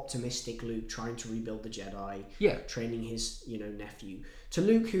kind of optimistic Luke trying to rebuild the Jedi, training his nephew, to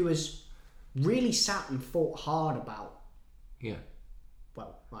Luke who has really sat and thought hard about. Yeah.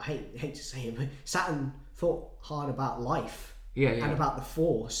 Well, I hate to say it, but sat and thought hard about life. And about the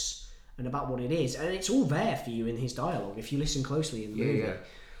Force and about what it is, and it's all there for you in his dialogue if you listen closely in the movie.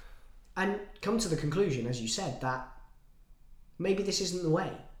 And come to the conclusion, as you said, that maybe this isn't the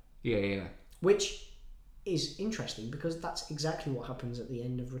way. Which is interesting because that's exactly what happens at the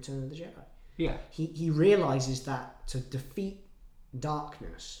end of Return of the Jedi. He realizes that to defeat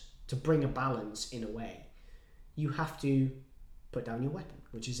darkness, to bring a balance in a way, you have to put down your weapon,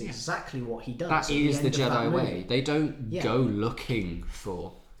 which is exactly what he does. That is the Jedi way. They don't go looking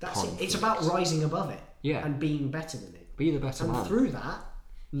for conflict. It's about rising above it and being better than it. Be the better man. And through that,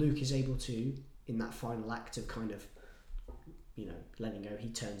 Luke is able to, in that final act of kind of, letting go, he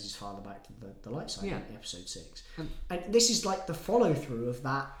turns his father back to the light side in episode 6. And this is like the follow through of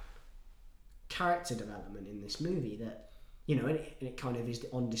that character development in this movie that, and it kind of is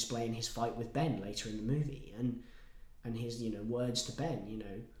on display in his fight with Ben later in the movie. And his, words to Ben,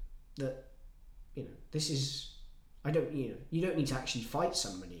 that, this is, you don't need to actually fight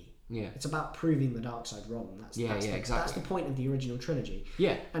somebody. It's about proving the dark side wrong. That's exactly. That's the point of the original trilogy.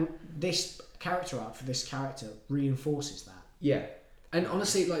 And this character arc for this character reinforces that. And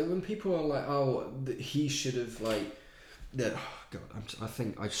honestly, like, when people are like, oh, he should have, like, I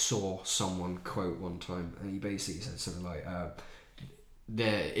think I saw someone quote one time, and he basically said something like,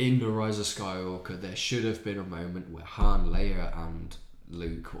 in The Rise of Skywalker, there should have been a moment where Han, Leia, and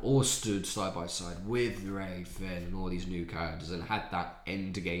Luke all stood side by side with Rey, Finn, and all these new characters, and had that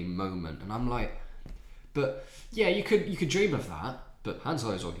endgame moment. And I'm like, but yeah, you could dream of that, but Han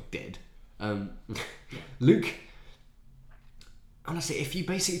Solo's already dead. Luke, honestly, if you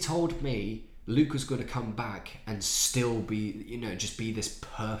basically told me Luke was going to come back and still be, just be this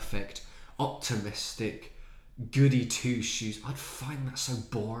perfect, optimistic, goody two shoes, I'd find that so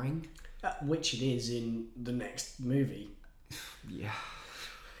boring. Which it is in the next movie.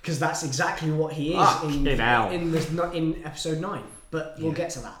 Because that's exactly what he is in episode 9. But we'll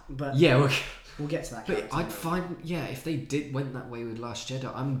get to that. But we'll get to that. But I'd find, if they went that way with Last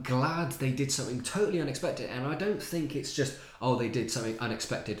Jedi, I'm glad they did something totally unexpected. And I don't think it's just, they did something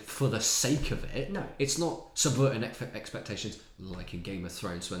unexpected for the sake of it. No. It's not subverting expectations like in Game of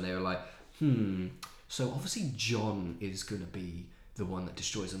Thrones when they were like, so obviously Jon is going to be the one that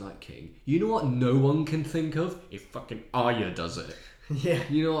destroys the Night King. You know what no one can think of? If fucking Arya does it.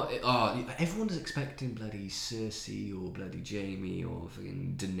 You know what? Everyone's expecting bloody Cersei or bloody Jaime or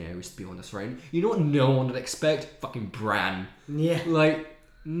fucking Daenerys to be on the throne. You know what no one would expect? Fucking Bran. Like,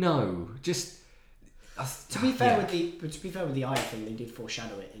 no. Just... To be fair with the Arya thing, they did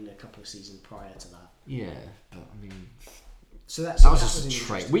foreshadow it in a couple of seasons prior to that. But I mean... So that was just a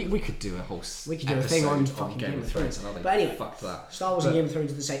trait. We could do a whole thing on fucking Game of Thrones. But anyway, fuck that. Star Wars and Game of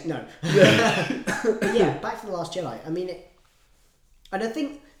Thrones are the same. No. But back to The Last Jedi. I mean, and I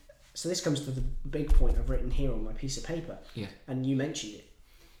think, so this comes to the big point I've written here on my piece of paper. And you mentioned it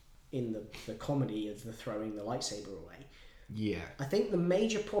in the comedy of the throwing the lightsaber away. I think the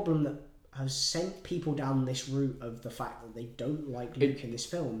major problem that has sent people down this route of the fact that they don't like Luke in this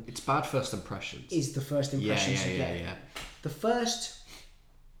film. It's bad first impressions. Is the first impressions you get. The first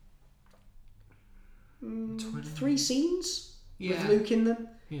 3 scenes with Luke in them.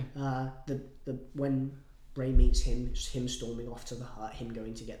 The when Rey meets him storming off to the hut, him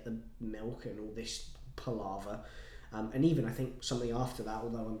going to get the milk and all this palaver. And even I think something after that,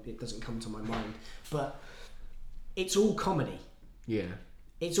 although it doesn't come to my mind. But it's all comedy.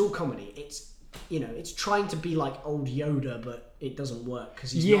 It's all comedy. It's trying to be like old Yoda, but it doesn't work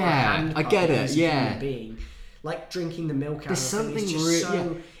because he's not a hand puppet. I get it. He's a human being. Like drinking the milk out of him. It's just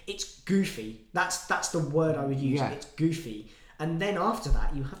it's goofy. That's the word I would use. It's goofy. And then after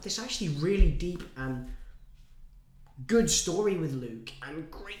that, you have this actually really deep and good story with Luke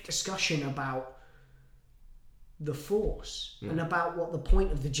and great discussion about the Force and about what the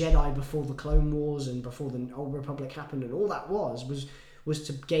point of the Jedi before the Clone Wars and before the Old Republic happened and all that was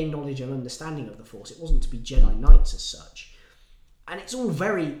to gain knowledge and understanding of the Force. It wasn't to be Jedi Knights as such. And it's all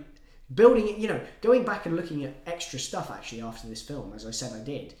very building it, going back and looking at extra stuff actually after this film, as I said I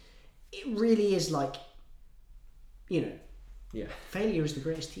did, it really is like, failure is the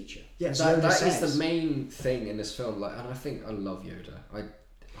greatest teacher. Yeah, that is the main thing in this film. Like, and I think I love Yoda. I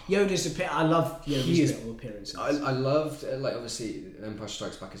love Yoda's little appearances. I loved, obviously, Empire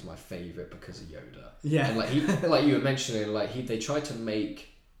Strikes Back is my favourite because of Yoda. Yeah. And like you were mentioning, they tried to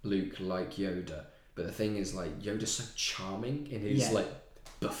make Luke like Yoda, but the thing is, Yoda's so charming in his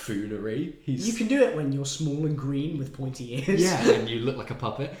buffoonery. You can do it when you're small and green with pointy ears. Yeah, and you look like a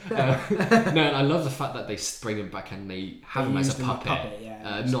puppet. No, and I love the fact that they bring him back and they have him as a puppet,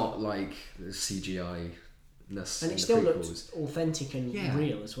 not like CGI. And it still looks authentic and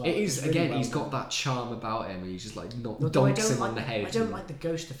real as well. It is, really again, he's got that charm about him, and he's just like donks him on the head. I don't like the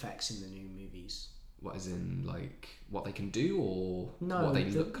ghost effects in the new movies. What, as in, like, what they can do, or what they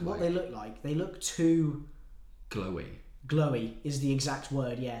look like? What they look like. They look too... glowy. Glowy is the exact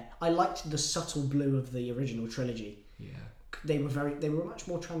word, yeah. I liked the subtle blue of the original trilogy. Yeah. They were much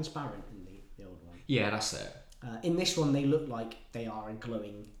more transparent in the old one. Yeah, that's it. In this one, they look like they are a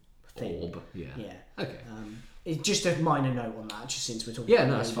glowing thing. Orb, yeah. Okay. It's just a minor note on that, just since we're talking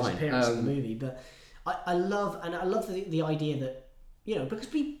about his appearance in the movie. But I love the idea that, you know, because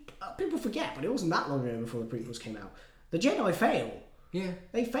people forget, but it wasn't that long ago before the prequels came out. The Jedi fail. Yeah.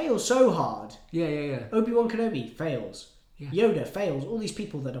 They fail so hard. Yeah. Obi-Wan Kenobi fails. Yeah. Yoda fails. All these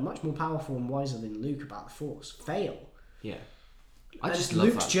people that are much more powerful and wiser than Luke about the Force fail. Yeah.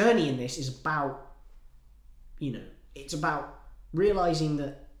 Luke's journey in this is about, you know, it's about realising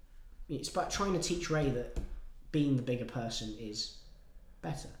that, it's about trying to teach Rey that being the bigger person is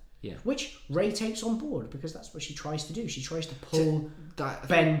better. Yeah. Which Rey takes on board, because that's what she tries to do. She tries to pull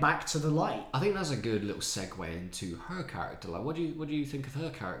Ben back to the light. I think that's a good little segue into her character. Like, what do you think of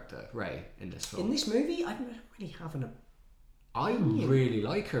her character, Rey, in this film? In this movie, I don't really have an opinion. I really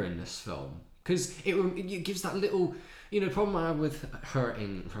like her in this film, because it gives that little... You know, the problem I have with her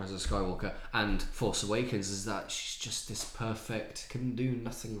in Rise of Skywalker and Force Awakens is that she's just this perfect, can do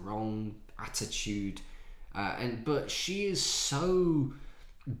nothing wrong attitude, but she is so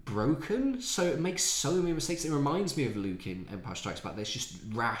broken, so it makes so many mistakes. It reminds me of Luke in Empire Strikes Back. There's just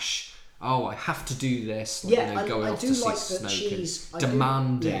rash. Oh, I have to do this. Like, yeah, going I off do to like see that Snoke,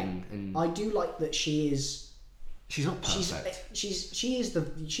 demanding. And I do like that she is. She's not perfect. She is the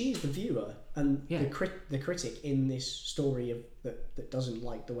viewer and the critic in this story of that doesn't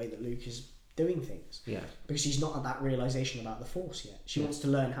like the way that Luke is doing things. Yeah. Because she's not at that realization about the Force yet. She wants to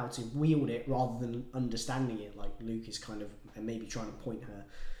learn how to wield it rather than understanding it, like Luke is kind of maybe trying to point her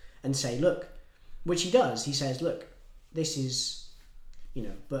and say, look, which he does. He says, look, this is. You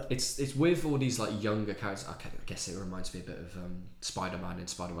know, but it's with all these like younger characters. Okay, I guess it reminds me a bit of Spider-Man in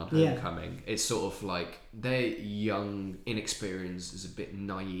Spider-Man Homecoming. It's sort of like their young inexperience is a bit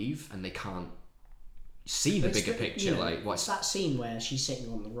naive, and they can't see the bigger picture. You know, like what's that scene where she's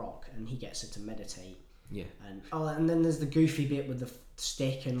sitting on the rock and he gets her to meditate. Yeah, and then there's the goofy bit with the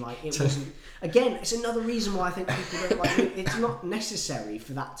stick, and like it wasn't. Again, it's another reason why I think people don't like it. It's not necessary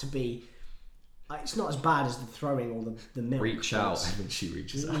for that to be. It's not as bad as the throwing or the milk. Reach out, and then she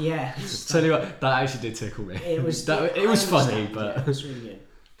reaches out. Yeah. Tell you what, that actually did tickle me. It was. It was funny, but it was really good.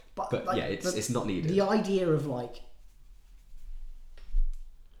 But like, yeah, it's not needed. The idea of like,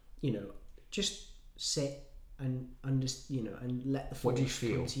 you know, just sit and and let the Force What do you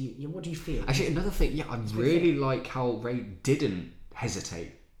feel? come to you. Yeah, what do you feel? Actually, another thing. Yeah, I really like how Rey didn't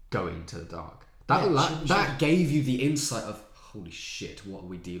hesitate going to the dark. That gave you the insight of. Holy shit! What are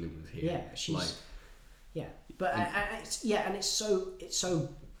we dealing with here? Yeah, she's like, but it's so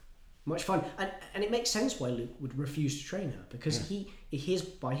much fun, and it makes sense why Luke would refuse to train her, because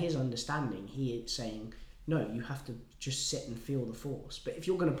by his understanding, he is saying, no, you have to just sit and feel the Force. But if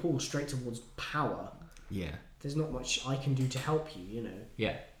you're going to pull straight towards power, there's not much I can do to help you, you know.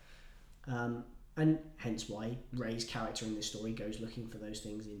 Yeah. And hence why Rey's character in this story goes looking for those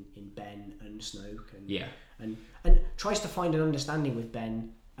things in Ben and Snoke, and tries to find an understanding with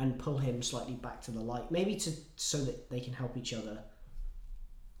Ben and pull him slightly back to the light, maybe so that they can help each other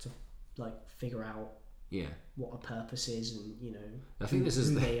to like figure out what a purpose is, and you know. I think this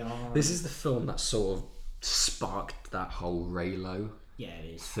is they are. This is the film that sort of sparked that whole Reylo. Yeah,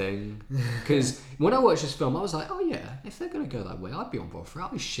 it is. Thing. Because when I watched this film, I was like, oh yeah, if they're going to go that way, I'd be on board for it. I'll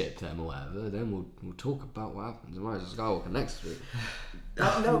be ship them or whatever. Then we'll talk about what happens in Rise of Skywalker next week.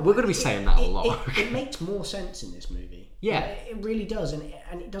 No, we're going to be saying that a lot. It makes more sense in this movie. Yeah. It really does. And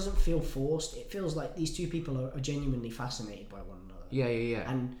it doesn't feel forced. It feels like these two people are genuinely fascinated by one another. Yeah.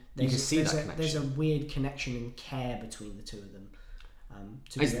 And you can see that connection. There's a weird connection and care between the two of them.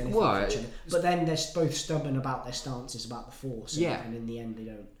 To do anything for each other. But then they're both stubborn about their stances about the Force, and in the end they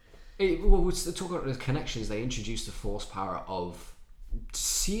don't. We'll talk about the connections. They introduce the Force power of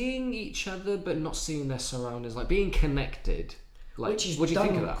seeing each other but not seeing their surroundings, like being connected. Like, which is what do you done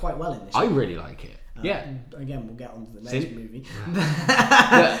think of that? Quite well in this. I really like it. Again, we'll get on to the next movie.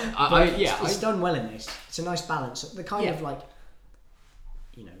 It's done well in this. It's a nice balance. The kind of like,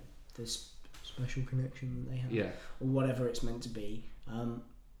 you know, this special connection that they have, or whatever it's meant to be.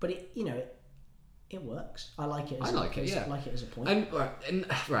 But it, you know, It works. I like it. I like it. Yeah, I like it as a point. And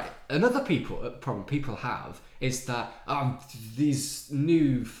another problem people have is that these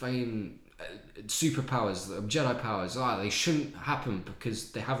new superpowers, Jedi powers, they shouldn't happen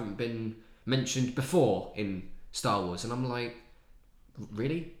because they haven't been mentioned before in Star Wars. And I'm like,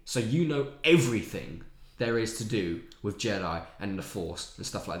 really? So you know everything there is to do with Jedi and the Force and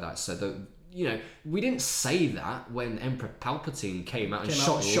stuff like that. So we didn't say that when Emperor Palpatine came out and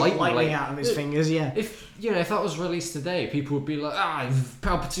shot lightning out of his fingers. Yeah. If that was released today, people would be like,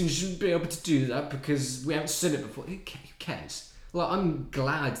 Palpatine shouldn't be able to do that because we haven't seen it before. Who cares? Like, I'm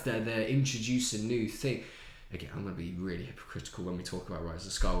glad that they're introducing new thing. Again, I'm going to be really hypocritical when we talk about Rise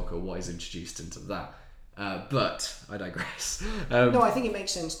of Skywalker, what is introduced into that. But I digress. No, I think it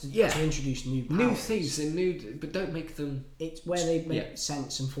makes sense to introduce new powers. New things, but don't make them... It's where they make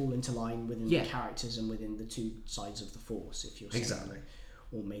sense and fall into line within the characters and within the two sides of the Force, if you're saying. Exactly.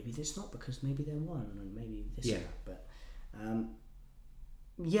 Or maybe it's not, because maybe they're one, and maybe this and that. But,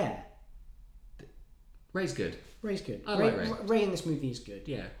 Rey's good. I like Rey. Rey in this movie is good.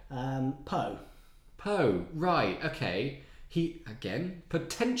 Yeah. Poe, right, okay. He, again,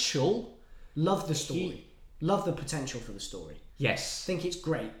 potential... Love the story. Love the potential for the story. Yes. Think it's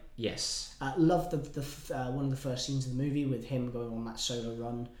great. Yes. Love the one of the first scenes of the movie with him going on that solo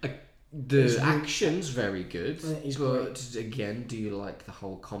run. The action's very good. But great. Again, do you like the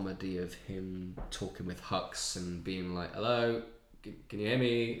whole comedy of him talking with Hux and being like, "Hello, can you hear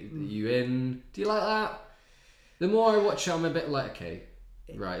me? Are you in?" Do you like that? The more I watch it, I'm a bit like, okay,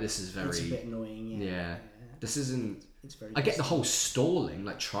 right, this is very... It's a bit annoying, yeah. This isn't... It's very I get the whole stalling,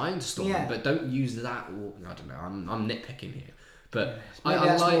 like trying to stall him, but don't use that. I don't know. I'm nitpicking here, but maybe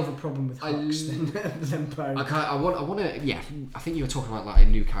that's more of a problem with Hux than Poe. I want to. Yeah, I think you were talking about like a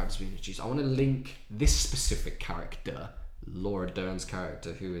new character being introduced. I want to link this specific character, Laura Dern's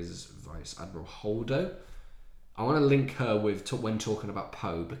character, who is Vice Admiral Holdo. I want to link her with when talking about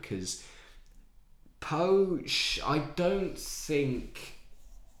Poe, because Poe, I don't think.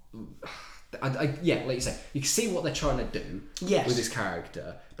 Like you say, you can see what they're trying to do with his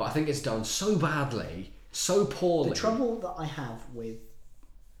character, but I think it's done so badly, so poorly. The trouble that I have with...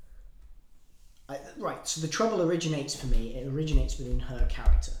 so the trouble originates for me, it originates within her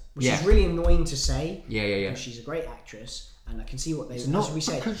character, which is really annoying to say. Yeah. She's a great actress, and I can see what they... It's not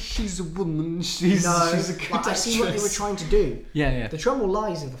because she's a woman, she's a good actress. I see what they were trying to do. Yeah. The trouble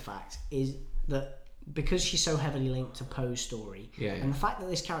lies in the fact is that because she's so heavily linked to Poe's story, and the fact that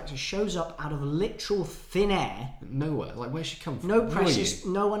this character shows up out of literal thin air, nowhere, like where's she come from? No precious,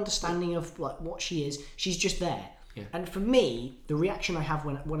 no understanding of like what she is. She's just there. Yeah. And for me, the reaction I have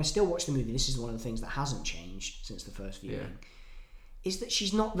when I still watch the movie, this is one of the things that hasn't changed since the first viewing, is that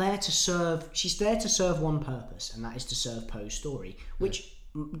she's not there to serve. She's there to serve one purpose, and that is to serve Poe's story, which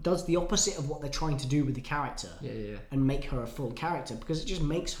does the opposite of what they're trying to do with the character, and make her a full character, because it just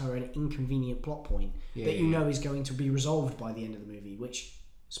makes her an inconvenient plot point that you know is going to be resolved by the end of the movie, which,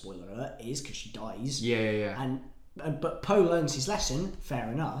 spoiler alert, is because she dies. But Poe learns his lesson, fair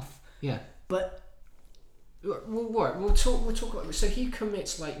enough. But we'll talk about. So he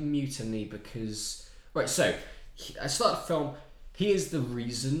commits like mutiny because so I start the film. He is the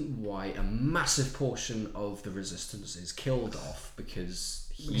reason why a massive portion of the resistance is killed off, because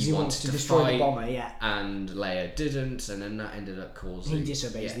he wanted to destroy fight, the bomber, and Leia didn't, and then that ended up causing... He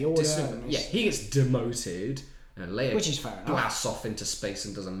disobeys the order. He gets demoted, and Leia which is fair enough. blasts off into space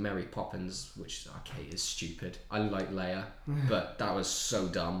and does a Mary Poppins, which, is stupid. I like Leia, but that was so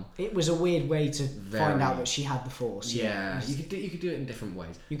dumb. It was a weird way to find out that she had the Force. Yeah, you could do it in different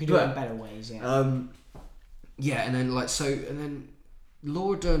ways. You could do it in better ways, and then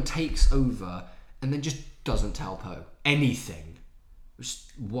Laura Dern takes over and then just doesn't tell Poe anything.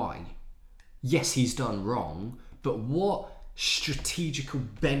 Why? Yes, he's done wrong, but what strategical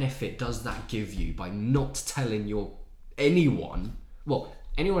benefit does that give you by not telling anyone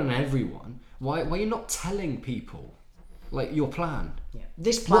and everyone, why are you not telling people like your plan?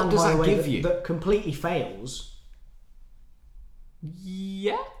 This plan, what does that give you? That completely fails.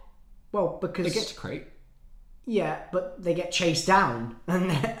 Well, because they get to Crate. Yeah, but they get chased down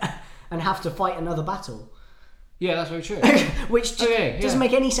and have to fight another battle. Yeah, that's very true. Which doesn't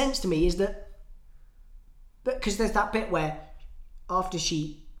make any sense to me. Is that because there's that bit where after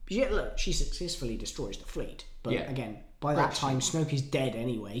she successfully destroys the fleet, but again by that time Snoke is dead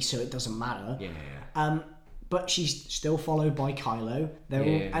anyway, so it doesn't matter. But she's still followed by Kylo.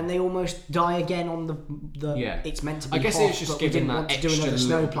 And they almost die again on the it's meant to be. I guess it was just giving that extra do another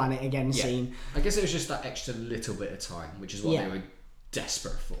snow planet again scene. I guess it was just that extra little bit of time, which is what they were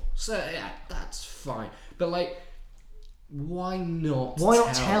desperate for. So that's fine. But like, why not? Why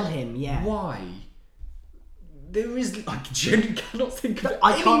not tell him? Yeah. Why? there is, I genuinely cannot think of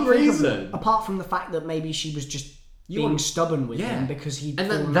any reason. Apart from the fact that maybe she was just being stubborn with him because he. And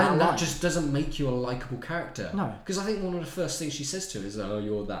then that just doesn't make you a likeable character. No. Because I think one of the first things she says to him is, "Oh,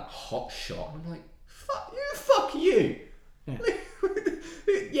 you're that hot shot." I'm like, fuck you. Yeah.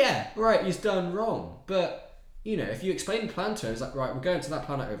 Yeah, right, he's done wrong. But, you know, if you explain the plan to him, it's like, right, we're going to that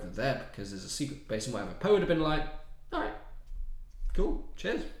planet over there because there's a secret base and whatever. Poe would have been like, alright, cool,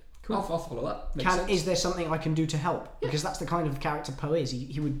 cheers. Cool. I'll follow that. Makes sense. Is there something I can do to help? Yeah. Because that's the kind of character Poe is.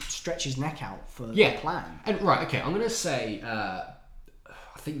 He would stretch his neck out for the plan. And right, okay, I'm going to say, I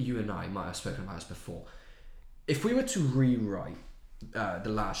think you and I might have spoken about this before. If we were to rewrite The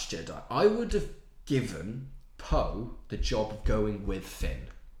Last Jedi, I would have given Poe the job of going with Finn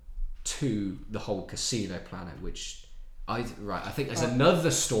to the whole casino planet, which I think there's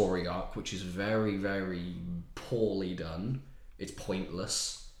another story arc which is very, very poorly done. It's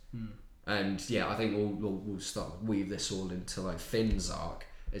pointless, and yeah, I think we'll start weave this all into like Finn's arc.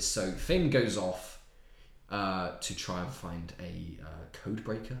 Is so Finn goes off to try and find a code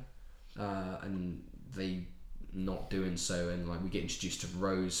breaker, and they not doing so, and like we get introduced to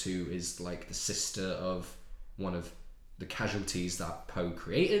Rose, who is like the sister of one of the casualties that Poe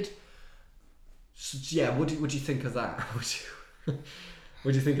created. So, yeah, what do you think of that? What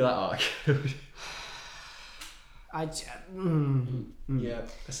do you think of that arc? Yeah,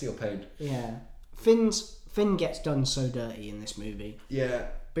 I see your pain. Yeah, Finn gets done so dirty in this movie. Yeah,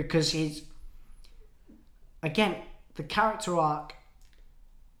 because again, the character arc,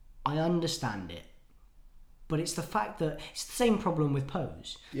 I understand it, but it's the fact that it's the same problem with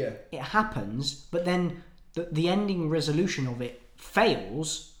Poe's. Yeah, it happens, but then the ending resolution of it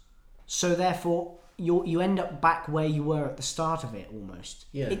fails, so therefore you end up back where you were at the start of it almost.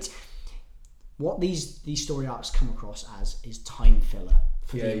 Yeah, it's what these story arcs come across as is time filler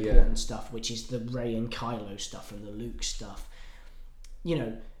for the important stuff, which is the Rey and Kylo stuff and the Luke stuff. You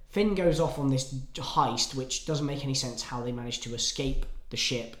know, Finn goes off on this heist, which doesn't make any sense how they managed to escape the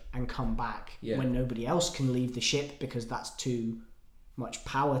ship and come back when nobody else can leave the ship because that's too much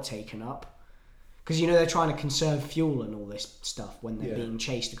power taken up. Because, you know, they're trying to conserve fuel and all this stuff when they're being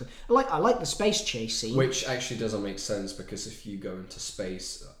chased. I like the space chase scene. Which actually doesn't make sense, because if you go into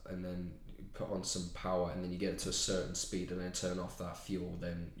space and then you put on some power and then you get to a certain speed and then turn off that fuel,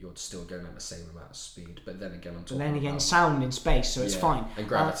 then you're still going at the same amount of speed. But then again, I'm talking about sound in space, so it's fine. And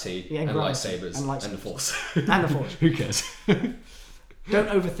gravity, and lightsabers, and the Force. And the Force. Who cares? Don't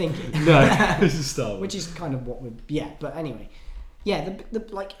overthink it. No, this is Star Wars. Which is kind of what we're... Yeah, but anyway. Yeah,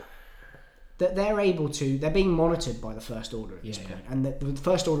 that they're being monitored by the First Order at this point, and the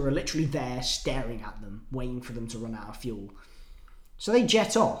First Order are literally there staring at them, waiting for them to run out of fuel. So they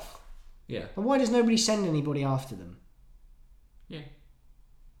jet off. Yeah. And why does nobody send anybody after them? Yeah.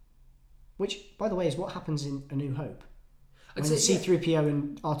 Which, by the way, is what happens in A New Hope. When C-3PO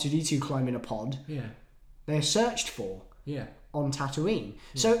and R2-D2 climb in a pod, they're searched for on Tatooine.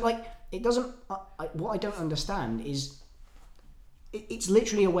 So, it doesn't... what I don't understand is it's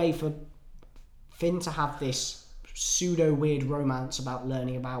literally a way for Finn to have this pseudo weird romance about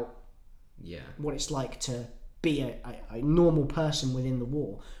learning about what it's like to be a normal person within the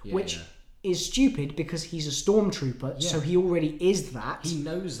war, which is stupid because he's a stormtrooper, so he already is that. He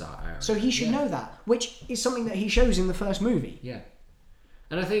knows that, Aaron. So he should know that, which is something that he shows in the first movie. Yeah.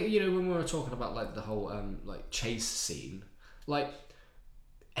 And I think, when we were talking about the whole chase scene,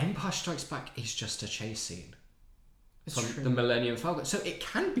 Empire Strikes Back is just a chase scene. From the Millennium Falcon, so it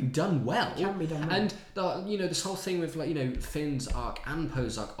can be done well. And this whole thing with Finn's arc and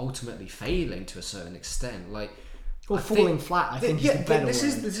Poe's arc ultimately failing to a certain extent, falling flat. I think is the better this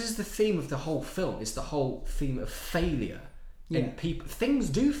is the theme of the whole film. It's the whole theme of failure. And things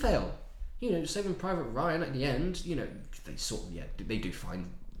do fail. Saving Private Ryan at the end, they do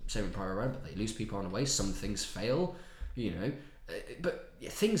find Saving Private Ryan, but they lose people on the way. Some things fail, but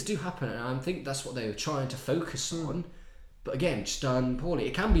things do happen, and I think that's what they were trying to focus on. But again, just done poorly.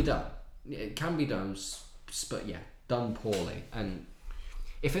 It can be done. It can be done, but done poorly. And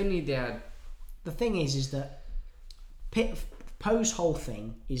if only they had... The thing is that Poe's whole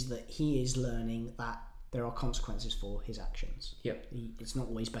thing is that he is learning that there are consequences for his actions. Yep. It's not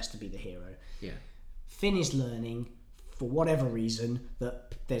always best to be the hero. Yeah. Finn is learning, for whatever reason,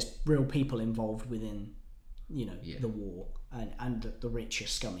 that there's real people involved within, the war. And the rich are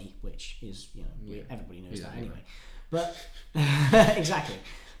scummy, which is, everybody knows that anyway. But, exactly.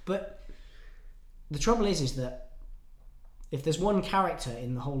 But the trouble is that if there's one character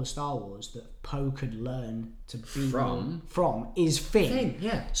in the whole of Star Wars that Poe could learn to be from is Finn.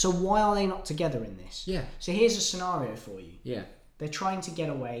 Yeah. So why are they not together in this? Yeah. So here's a scenario for you. Yeah. They're trying to get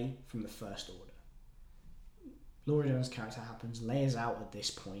away from the First Order. Laura Dern's character happens. Leia's out at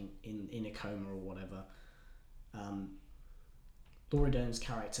this point in a coma or whatever. Laura Dern's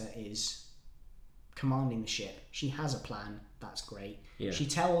character is commanding the ship. She has a plan. That's great. Yeah. She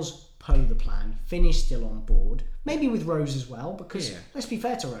tells Poe the plan. Finn is still on board. Maybe with Rose as well, because let's be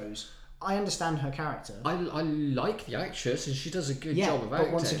fair to Rose. I understand her character. I like the actress, and she does a good job of acting.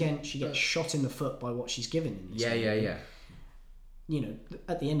 But once again, she gets shot in the foot by what she's given in this movie. Yeah. You know,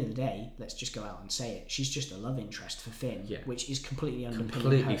 at the end of the day, let's just go out and say it. She's just a love interest for Finn, which is completely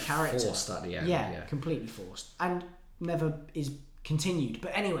underpinning her character. Forced at the end. Yeah, completely forced, and never is continued.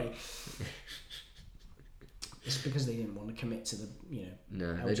 But anyway, it's because they didn't want to commit to the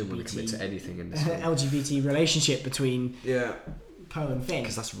LGBT, they didn't want to commit to anything in this LGBT relationship between Poe and Finn,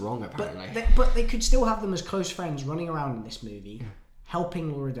 because that's wrong apparently. But they could still have them as close friends running around in this movie,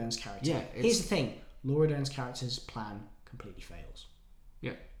 helping Laura Dern's character. Yeah, here's the thing: Laura Dern's character's plan completely fails.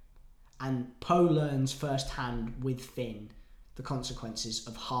 Yeah. And Poe learns firsthand with Finn the consequences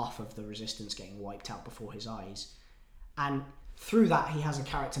of half of the Resistance getting wiped out before his eyes. And through that, he has a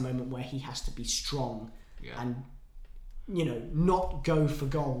character moment where he has to be strong and, not go for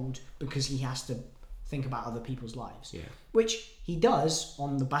gold because he has to think about other people's lives. Yeah. Which he does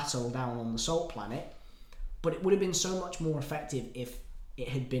on the battle down on the Salt Planet, but it would have been so much more effective if it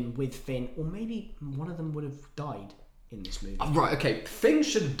had been with Finn, or maybe one of them would have died in this movie. Right, okay. Finn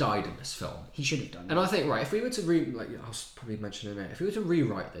should have died in this film. He should have done. And I think, right, if we were to I was probably mentioning it, if we were to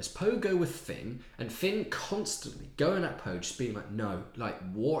rewrite this, Poe go with Finn, and Finn constantly going at Poe, just being like, no, like,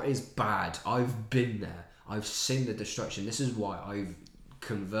 war is bad. I've been there. I've seen the destruction. This is why I've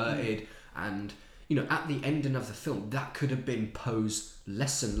converted. And, at the ending of the film, that could have been Poe's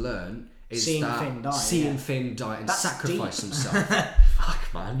lesson learned. Is seeing Finn die and sacrifice himself.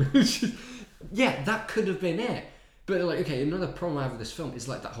 Fuck, man. Yeah, that could have been it. But another problem I have with this film is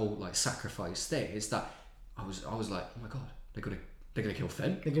like that whole sacrifice thing. Is that I was like, oh my god, they're gonna kill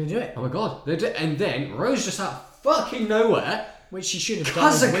Finn. They're gonna do it. Oh my god, and then Rose just out of fucking nowhere, which she should have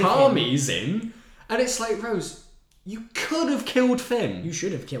done. Kazakami's in, and it's like, Rose, you could have killed Finn. You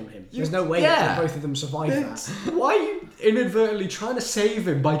should have killed him. There's no way that both of them survived that. Why are you inadvertently trying to save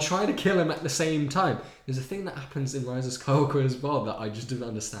him by trying to kill him at the same time? There's a thing that happens in Rise of Skywalker as well that I just didn't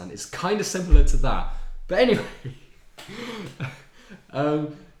understand. It's kind of similar to that, but anyway.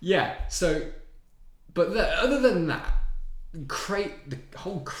 Other than that, the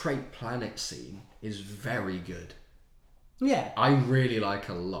whole Crate Planet scene is very good. Yeah. I really like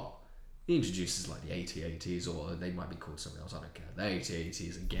a lot. He introduces the AT-ATs, or they might be called something else, I don't care. The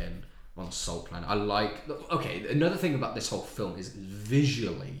AT-ATs again on Salt Planet. Another thing about this whole film is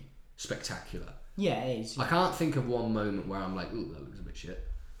visually spectacular. Yeah, it is. I can't think of one moment where I'm like, ooh, that looks a bit shit.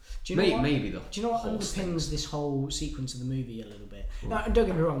 Do you know what underpins this whole sequence of the movie a little bit? Now, don't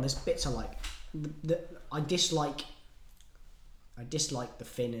get me wrong. There's bits I like. I dislike the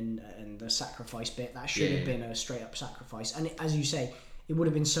Finn and the sacrifice bit. That should have been a straight up sacrifice. And as you say, it would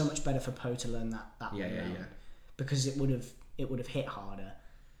have been so much better for Poe to learn that because it would have hit harder.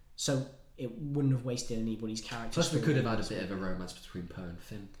 So it wouldn't have wasted anybody's character. Plus, we could have had a bit of a romance between Poe and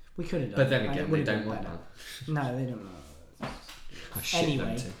Finn. We could have done. But then again, they don't want that. No, they don't want that.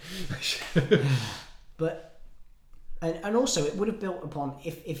 Anyway, but and also it would have built upon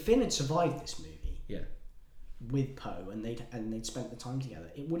if Finn had survived this movie, with Poe and they'd spent the time together,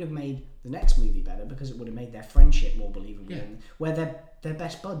 it would have made the next movie better because it would have made their friendship more believable. Where they're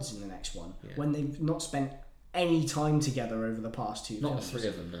best buds in the next one when they've not spent any time together over the past two films. Not three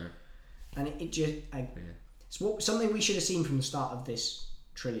of them, no. And it just it's something we should have seen from the start of this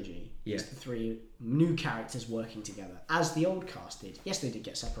trilogy. Is the three new characters working together as the old cast did. Yes, they did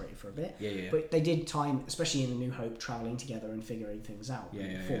get separated for a bit, but they did time, especially in A New Hope, travelling together and figuring things out,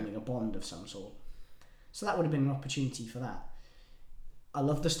 forming a bond of some sort. So that would have been an opportunity for that. I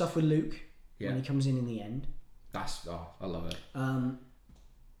love the stuff with Luke when he comes in the end. I love it.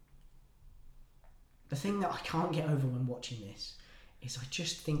 The thing that I can't get over when watching this is I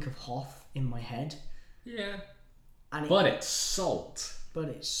just think of Hoth in my head. Yeah. But it's salt. And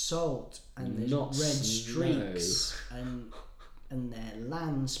there's red streaks and they're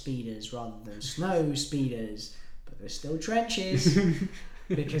land speeders rather than snow speeders, but there's still trenches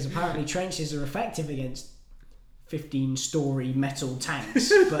because apparently trenches are effective against 15-story metal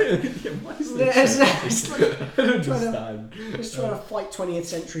tanks. But what is this? I don't understand. Just trying to fight 20th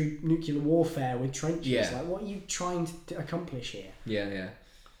century nuclear warfare with trenches. Like, what are you trying to accomplish here?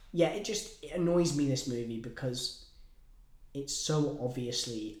 Yeah, it annoys me, this movie, because it's so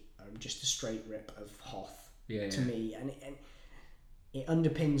obviously just a straight rip of Hoth to me, and it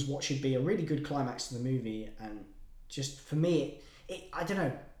underpins what should be a really good climax to the movie. And just for me, I don't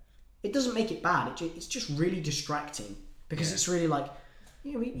know. it doesn't make it bad. It's just really distracting because it's really like,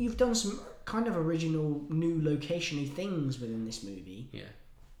 you know, you've done some kind of original new location-y things within this movie. Yeah.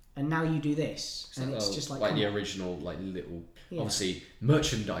 And now you do this, and it's just like the original, like little, obviously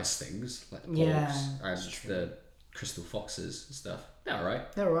merchandise things, like the porks and the crystal foxes and stuff. They're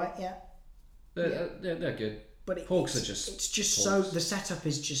alright. They're alright, yeah. They're good. But porks are just. It's just porks. So the setup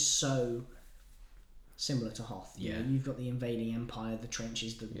is just so similar to Hoth. Yeah. You know, you've got the invading empire, the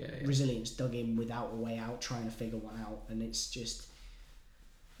trenches, the resilience dug in without a way out, trying to figure one out, and it's just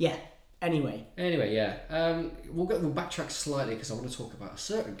Anyway, yeah. We'll backtrack slightly because I want to talk about a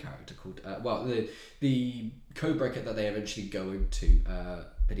certain character called the codebreaker that they eventually go into,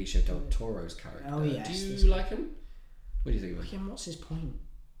 Benicio del Toro's character. Oh yes. Do you like him? What do you think of him? What's his point?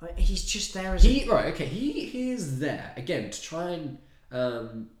 He's just there as he is there again to try and.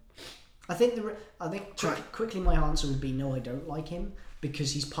 I think quickly my answer would be no. I don't like him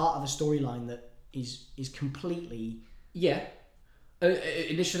because he's part of a storyline that is completely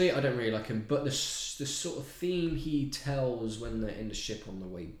Initially, I don't really like him, but the sort of theme he tells when they're in the ship on the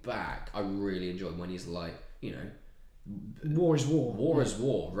way back, I really enjoy when he's like, you know, war is war. War is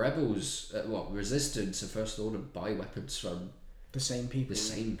war. Rebels, resistance and First Order buy weapons from the same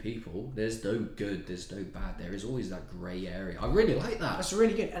people. There's no good, there's no bad. There is always that grey area. I really like that. That's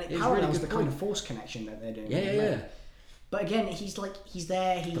really good, and it parallels the kind of force connection that they're doing. Yeah. But again, he's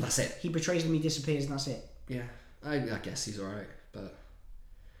there. But that's it. He betrays them. He disappears, and that's it. Yeah, I guess he's alright. But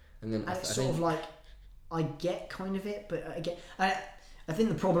it's sort of like I get kind of it, but again, I think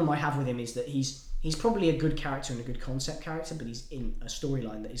the problem I have with him is that he's probably a good character and a good concept character, but he's in a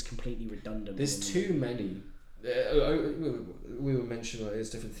storyline that is completely redundant. There's too many. We were mentioning there's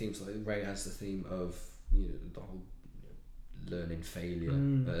different themes. Like Rey has the theme of the whole learning failure.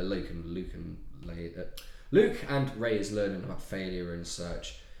 Luke and Rey is learning about failure and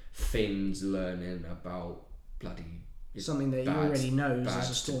such. Finn's learning about bloody. Something that he already knows as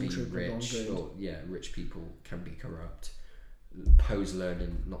a stormtrooper gone good. Rich people can be corrupt. Poe's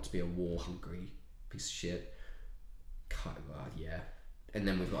learning not to be a war-hungry piece of shit. And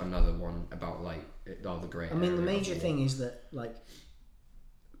then we've got another one about the great. I mean, the major thing is that like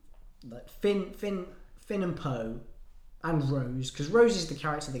Finn and Poe and Rose, because Rose is the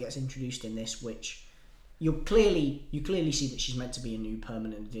character that gets introduced in this, which you clearly see that she's meant to be a new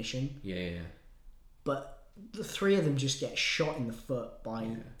permanent addition. Yeah. But the three of them just get shot in the foot by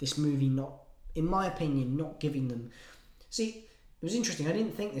this movie not, in my opinion, not giving them... See, it was interesting. I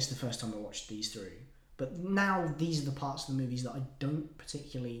didn't think this the first time I watched these through, but now these are the parts of the movies that I don't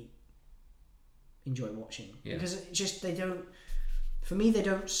particularly enjoy watching. Because it just, they don't... For me, they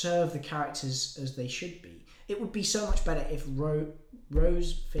don't serve the characters as they should be. It would be so much better if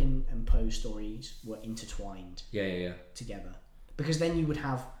Rose, Finn and Poe stories were intertwined together. Because then you would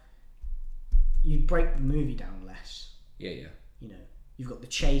have... You'd break the movie down less. Yeah. You know, you've got the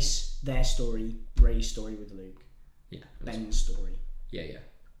chase, their story, Rey's story with Luke. Yeah. Ben's story. Yeah.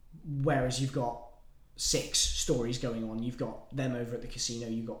 Whereas you've got 6 stories going on. You've got them over at the casino.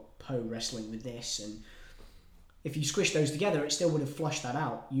 You've got Poe wrestling with this. And if you squish those together, it still would have flushed that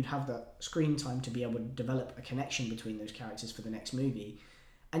out. You'd have the screen time to be able to develop a connection between those characters for the next movie.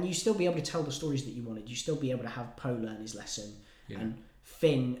 And you'd still be able to tell the stories that you wanted. You'd still be able to have Poe learn his lesson. And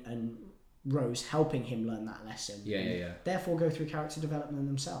Finn and Rose helping him learn that lesson. Yeah. Therefore go through character development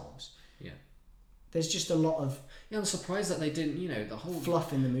themselves. Yeah. There's just a lot of... Yeah, I'm surprised that they didn't, the whole...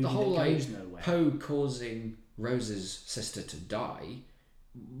 Fluff in the movie that goes nowhere. Poe causing Rose's sister to die.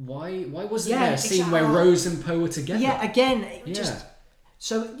 Why wasn't there a scene where Rose and Poe were together? Yeah, again,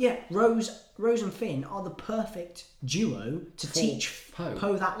 Rose and Finn are the perfect duo to teach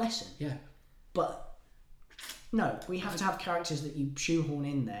Poe that lesson. Yeah. But, no, we have to have characters that you shoehorn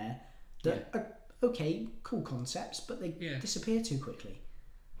in there that are okay, cool concepts, but they disappear too quickly.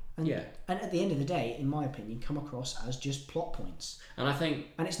 And at the end of the day, in my opinion, come across as just plot points. And I think...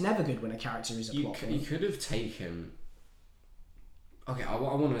 And it's never good when a character is a plot point. You could have taken... Okay, I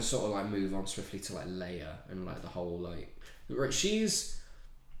want to sort of move on swiftly to Leia and the whole Right,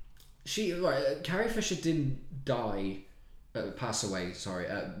 Carrie Fisher didn't pass away,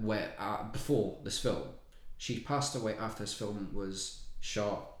 before this film. She passed away after this film was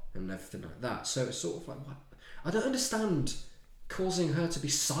shot and everything like that. So it's sort of what? I don't understand causing her to be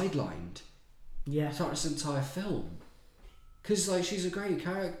sidelined throughout this entire film. Because she's a great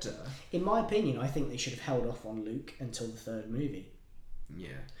character. In my opinion, I think they should have held off on Luke until the 3rd movie.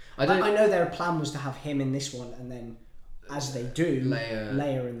 Yeah. I know their plan was to have him in this one and then, as they do,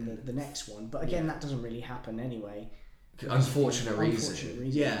 Leia in the next one. But again, that doesn't really happen anyway. Unfortunate reasons.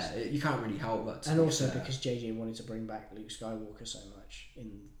 Yeah, you can't really help that. And also because JJ wanted to bring back Luke Skywalker so much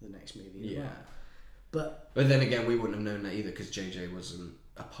in the next movie as well. But then again, we wouldn't have known that either because JJ wasn't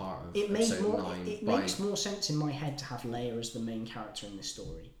a part of episode 9. It makes more sense in my head to have Leia as the main character in this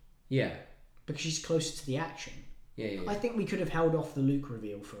story. Yeah. Because she's closer to the action. Yeah. I think we could have held off the Luke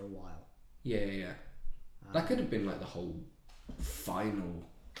reveal for a while. Yeah. That could have been like the whole final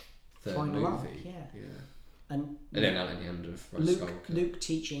third movie. Arc, yeah. And then at the end of Luke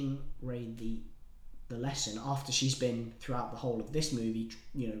teaching Rey the lesson after she's been throughout the whole of this movie,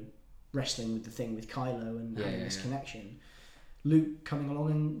 wrestling with the thing with Kylo and having this connection. Luke coming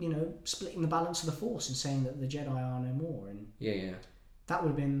along and splitting the balance of the Force and saying that the Jedi are no more, and that would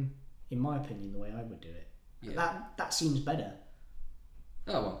have been, in my opinion, the way I would do it. That seems better.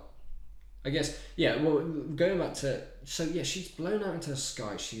 Oh well, I guess well, going back to she's blown out into the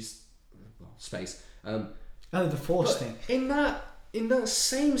sky. She's space. The Force thing. In that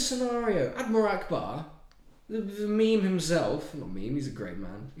same scenario, Admiral Akbar, the meme himself, not meme, he's a great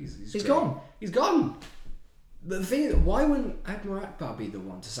man. He's gone. He's gone. But the thing is, why wouldn't Admiral Akbar be the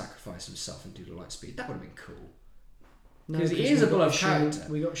one to sacrifice himself and do the light speed? That would have been cool. Because he is a beloved character.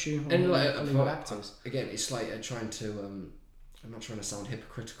 We got shoehorned and actors. Again, it's like trying to. I'm not trying to sound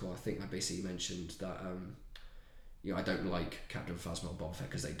hypocritical. I think I basically mentioned that. I don't like Captain Phasma or Boba Fett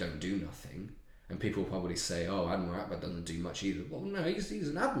because they don't do nothing. And people probably say, "Oh, Admiral Akbar doesn't do much either." Well, no, he's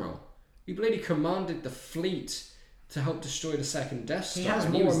an admiral. He bloody commanded the fleet to help destroy the second Death Star. He has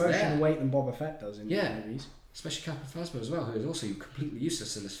more emotional weight than Boba Fett does in the movies. Especially Captain Phasma as well, who is also completely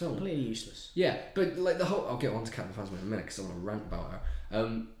useless in this film. Completely useless. Yeah, but like the whole... I'll get on to Captain Phasma in a minute because I want to rant about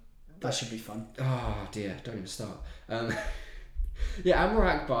her. That should be fun. Oh dear, don't even start. Admiral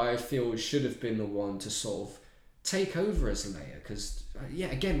Akbar, I feel, should have been the one to sort of take over as Leia because,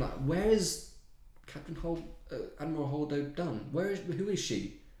 again, like, where is Admiral Holdo done? Who is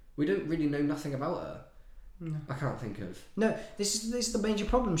she? We don't really know nothing about her. No. I can't think of... No, this is the major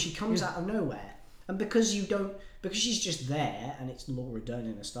problem. She comes out of nowhere. And because she's just there and it's Laura Dern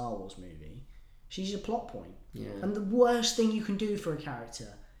in a Star Wars movie, she's a plot point. Yeah. And the worst thing you can do for a character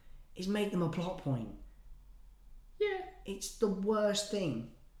is make them a plot point. Yeah. It's the worst thing.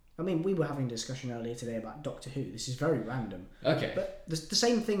 I mean, we were having a discussion earlier today about Doctor Who. This is very random. Okay. But the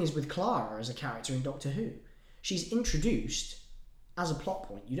same thing is with Clara as a character in Doctor Who. She's introduced as a plot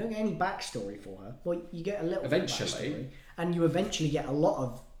point. You don't get any backstory for her. Well, you get a little bit of backstory. And you eventually get a lot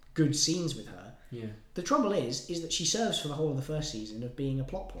of good scenes with her. Yeah. The trouble is that she serves for the whole of the first season of being a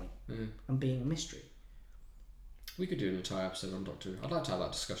plot point and being a mystery. We could do an entire episode on Doctor Who. I'd like to have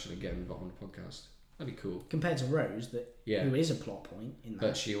that discussion again, but on the podcast. That'd be cool. Compared to Rose, who is a plot point in that.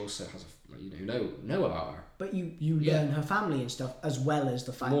 But she also has know about her. But you learn her family and stuff as well as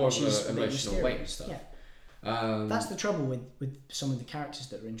the fact that she's more emotional weight and stuff. Yeah. That's the trouble with some of the characters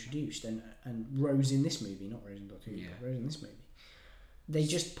that are introduced, and Rose in this movie, not Rose in Doctor Who, but Rose in this movie. They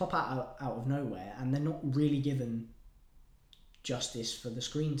just pop out of nowhere and they're not really given justice for the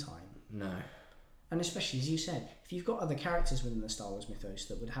screen time. No. And especially, as you said, if you've got other characters within the Star Wars mythos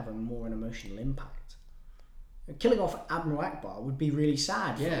that would have an emotional impact, killing off Admiral Akbar would be really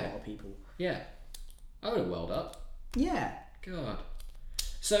sad for a lot of people. Yeah. I would have welled up. Yeah. God.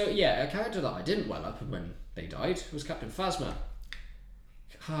 So, a character that I didn't well up when they died was Captain Phasma.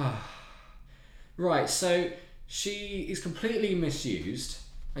 Right, so... She is completely misused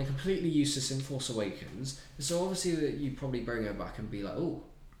and completely useless in Force Awakens. So obviously that you probably bring her back and be like, oh,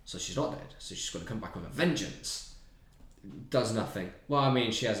 so she's not dead. So she's going to come back with a vengeance. Does nothing. Well, I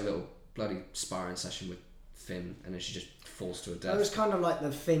mean, she has a little bloody sparring session with Finn and then she just falls to her death. It was kind of like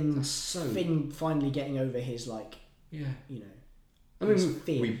the Finn finally getting over his, like, I mean,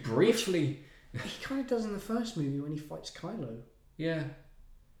 fear. We briefly... He kind of does in the first movie when he fights Kylo. Yeah.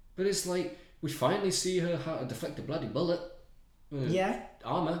 But it's like... We finally see her how to deflect a bloody bullet.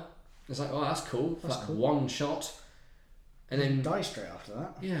 Armour. It's like, oh, that's cool. That's cool. One shot. And then... Die straight after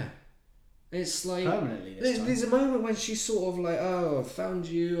that. Yeah. It's like... Permanently there's a moment when she's sort of like, oh, I've found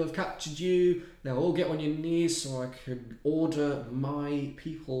you, I've captured you. Now all get on your knees so I could order my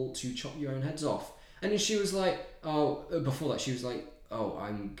people to chop your own heads off. And then she was like, before that she was like,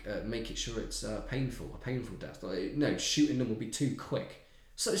 I'm making sure it's a painful death. Like, no, shooting them will be too quick.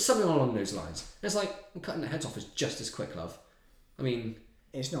 So it's something along those lines. It's like, cutting their heads off is just as quick, love. I mean...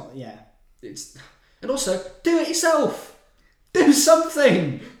 It's not, And also, do it yourself! Do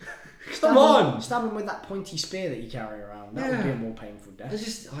something! Come on! Stab him with that pointy spear that you carry around. That would be a more painful death.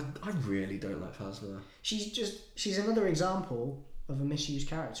 I really don't like Phasma. She's another example of a misused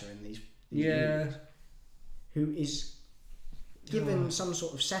character in these movies. Who is given some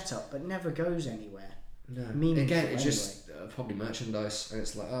sort of setup but never goes anywhere. No. meaningful. Again, it's just probably merchandise, and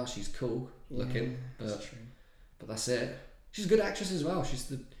it's like, oh, she's cool looking, that's true. But that's it. She's a good actress as well. She's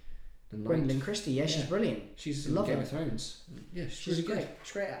the Gwendoline Christie. Yeah, she's brilliant. She's in Game of Thrones. Yeah, she's a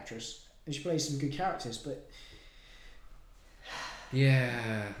great actress, and she plays some good characters. But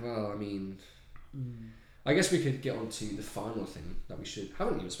yeah, well, I mean, I guess we could get on to the final thing that we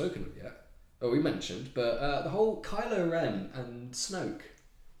haven't even spoken of yet. Oh, we mentioned, but the whole Kylo Ren and Snoke.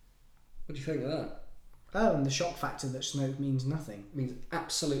 What do you think of that? Oh, and the shock factor that Snoke means nothing. Means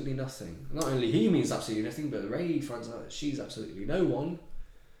absolutely nothing. Not only he means absolutely nothing, but Rey finds out that she's absolutely no one,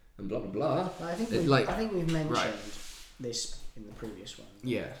 and blah blah blah. I think we've mentioned this in the previous one.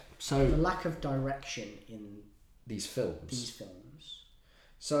 Yeah. So the lack of direction in these films.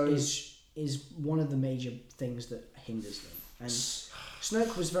 So is one of the major things that hinders them. And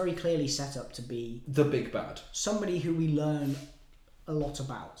Snoke was very clearly set up to be the big bad, somebody who we learn a lot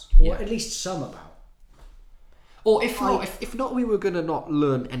about, or at least some about. Or if not, we were gonna not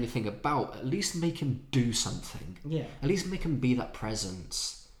learn anything about. At least make him do something. Yeah. At least make him be that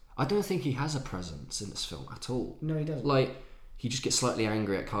presence. I don't think he has a presence in this film at all. No, he doesn't. Like, he just gets slightly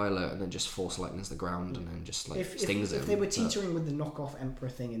angry at Kylo and then just force lightens the ground and then just stings him. If they were teetering with the knockoff Emperor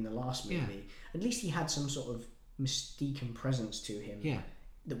thing in the last movie, at least he had some sort of mystique and presence to him. Yeah.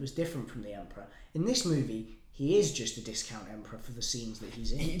 That was different from the Emperor. In this movie, he is just a discount Emperor for the scenes that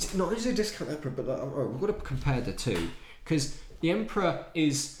he's in. He's not only a discount Emperor, but we've got to compare the two, because the Emperor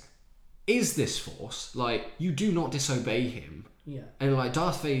is this force. Like, you do not disobey him. Yeah. And like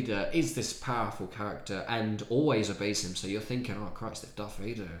Darth Vader is this powerful character and always obeys him. So you're thinking, oh Christ, if Darth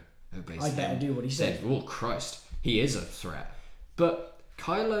Vader obeys him, I better do what he said. Oh Christ, he is a threat. But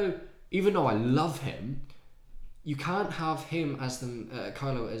Kylo, even though I love him, you can't have him as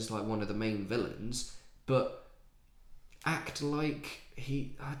Kylo as like one of the main villains, but act like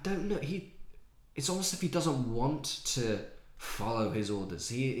I don't know, it's almost as if he doesn't want to follow his orders.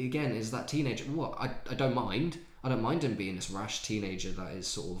 He again is that teenager. I don't mind him being this rash teenager that is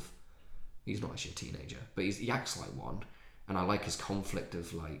sort of, he's not actually a teenager, but he acts like one, and I like his conflict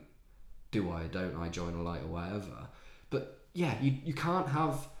of like, do I, don't I, join a light or whatever. But yeah, you can't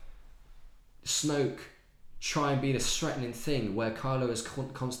have Snoke try and be this threatening thing where Kylo is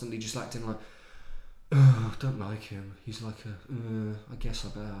constantly just acting like, I don't like him. He's like I guess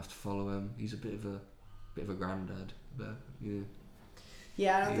I better have to follow him. He's a bit of a granddad, but yeah.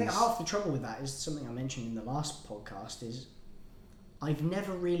 Yeah, and I think half the trouble with that is something I mentioned in the last podcast. Is I don't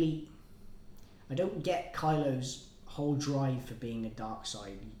get Kylo's whole drive for being a dark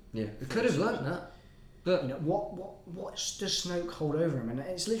side. Yeah, we could have learned that. But what does Snoke hold over him? And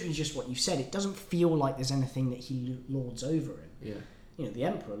it's literally just what you said. It doesn't feel like there's anything that he lords over him. Yeah. The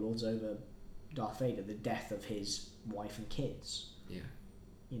Emperor lords over Darth Vader, the death of his wife and kids. Yeah.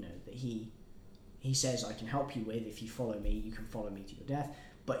 That he says, I can help you with, if you follow me, you can follow me to your death.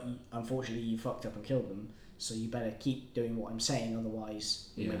 But unfortunately, you fucked up and killed them, so you better keep doing what I'm saying, otherwise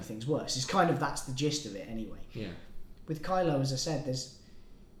you make things worse. It's kind of, that's the gist of it anyway. Yeah. With Kylo, as I said,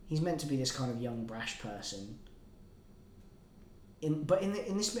 he's meant to be this kind of young, brash person. But in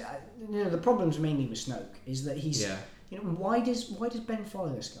this, the problems mainly with Snoke is that he's, why does Ben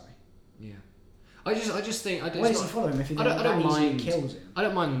follow this guy? Yeah. I just think, why does he follow him if he don't mind kills him? I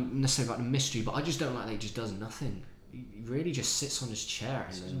don't mind necessarily about the mystery, but I just don't like that he just does nothing. He really just sits on his chair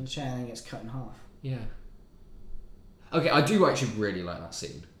and then gets cut in half. Yeah. Okay, I do actually really like that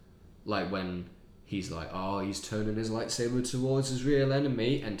scene, like when he's like, he's turning his lightsaber towards his real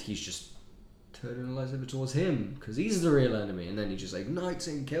enemy, and he's just turning the lightsaber towards him because he's the real enemy, and then he just ignites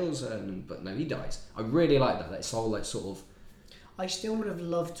it and kills her, but no, he dies. I really like that. It's all like sort of. I still would have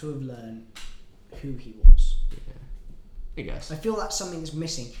loved to have learned who he was. Yeah, I guess. I feel that's something that's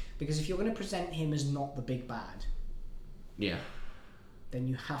missing, because if you're going to present him as not the big bad, then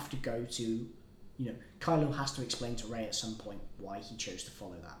you have to go to, Kylo has to explain to Rey at some point why he chose to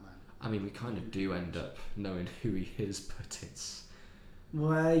follow that man. I mean, we kind of do end up knowing who he is, but it's.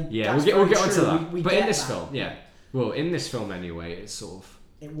 Well, yeah, we'll get onto that. But in this film, well, in this film anyway, it's sort of.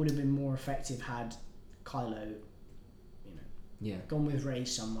 It would have been more effective had Kylo, gone with Rey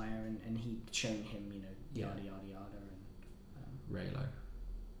somewhere and he'd shown him, yada yada yada, and Reylo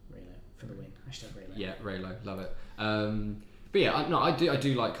for the win. Hashtag Reylo. Yeah, Reylo, love it. But yeah, I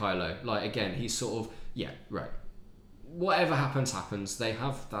do like Kylo. Like, again, he's sort of right. Whatever happens. They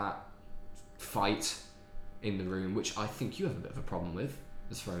have that fight in the room, which I think you have a bit of a problem with,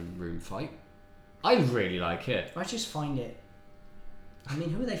 the throne room fight. I really like it. I just find it. I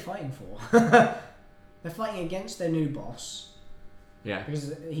mean, who are they fighting for? They're fighting against their new boss. Yeah.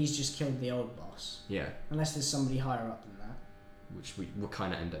 Because he's just killed the old boss. Yeah. Unless there's somebody higher up than that. Which we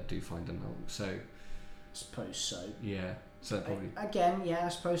kind of end up finding out. So, suppose so. Yeah. So probably again, yeah, I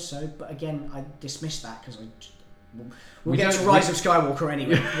suppose so. But again, I dismiss that because we'll get to Rise of Skywalker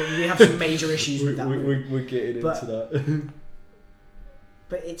anyway. We have some major issues with that. We're getting into that.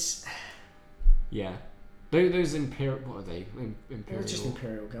 But it's those Imperial. What are they? Imperial. They're just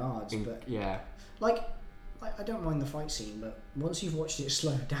Imperial Guards. But yeah, like I don't mind the fight scene, but once you've watched it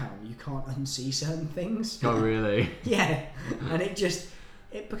slow down, you can't unsee certain things. Oh really? Yeah, and it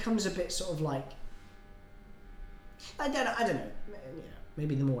becomes a bit sort of like. I don't know.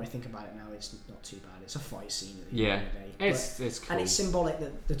 Maybe the more I think about it now, it's not too bad. It's a fight scene at the end of the day. It's cool. And it's symbolic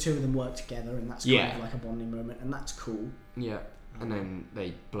that the two of them work together, and that's kind of like a bonding moment, and that's cool. Yeah, and then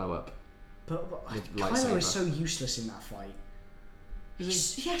they blow up. But Kylo is so useless in that fight.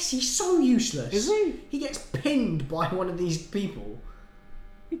 Yes, he's so useless. Is he? He gets pinned by one of these people.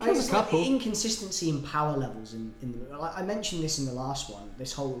 He kills a couple. Like inconsistency in power levels. Like I mentioned this in the last one.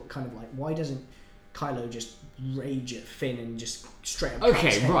 This whole kind of like, why doesn't Kylo just rage at Finn and just straight up?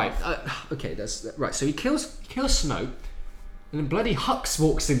 Okay, right. Okay, that's right. So he kills Snoke, and then bloody Hux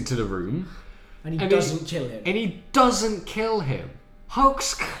walks into the room, and he doesn't kill him. And he doesn't kill him.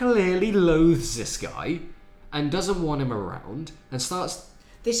 Hux clearly loathes this guy and doesn't want him around, and starts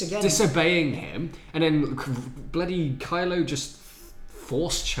disobeying him. And then bloody Kylo just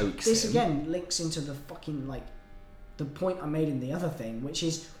force chokes him. This again links into the fucking like. The point I made in the other thing, which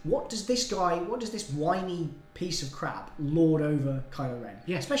is, what does this whiny piece of crap lord over Kylo Ren?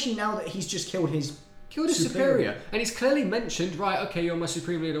 Yeah. Especially now that he's just killed his superior. And he's clearly mentioned, right, okay, you're my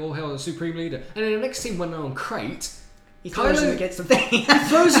supreme leader, all hail the supreme leader. And then the next scene when they're on Crate, he throws him against the thing. he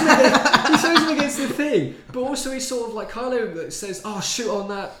throws him against the thing. But also he's sort of like, Kylo says, oh, shoot on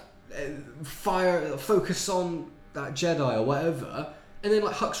that fire, focus on that Jedi or whatever. And then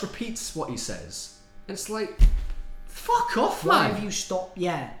like Hux repeats what he says. And it's like... Fuck off, man! Why have you stopped?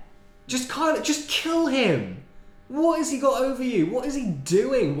 Yeah. Just kill him! What has he got over you? What is he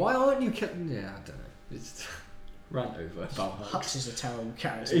doing? Why aren't you killing... Yeah, I don't know. It's... Rant over about Hux is a terrible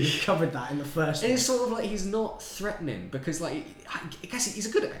character. We covered that in the first one. And it's sort of like he's not threatening because, like, I guess he's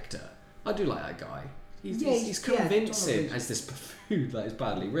a good actor. I do like that guy. He's convincing as this buffoon that is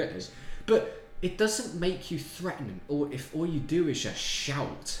badly written. But it doesn't make you threatening, or if all you do is just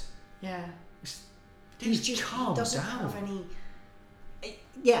shout. Yeah. He doesn't have any.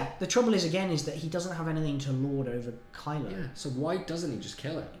 Yeah, the trouble is that he doesn't have anything to lord over Kylo. Yeah. So why doesn't he just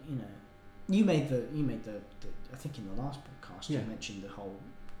kill him? You know, you made the I think in the last podcast you mentioned the whole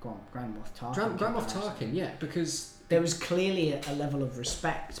Grand Moff Tarkin. Grand Moff Tarkin, yeah, because there was clearly a level of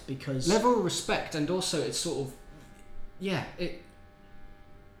respect and also it's sort of you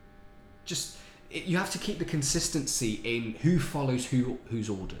have to keep the consistency in who follows whose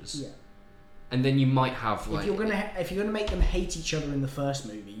orders. Yeah. And then you might have like if you're gonna make them hate each other in the first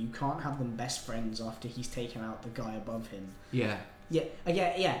movie, you can't have them best friends after he's taken out the guy above him. Yeah. Yeah.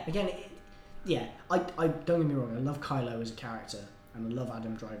 Again, I don't get me wrong. I love Kylo as a character, and I love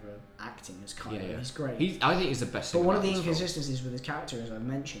Adam Driver acting as Kylo. Yeah. He's great. I think he's the best. But one of the inconsistencies with his character, as I've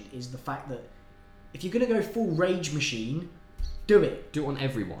mentioned, is the fact that if you're gonna go full rage machine, do it. Do it on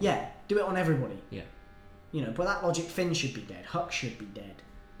everyone. Yeah. Do it on everybody. Yeah. You know, by that logic, Finn should be dead. Hux should be dead.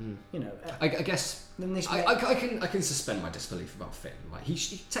 You know, I guess I can suspend my disbelief about Finn. Like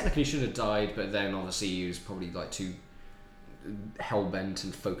he technically should have died, but then obviously he was probably like too hell bent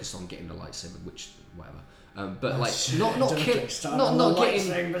and focused on getting the lightsaber, which whatever. But like not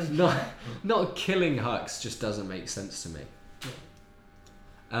killing Hux just doesn't make sense to me.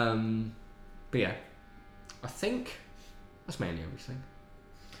 Yeah. But yeah, I think that's mainly everything.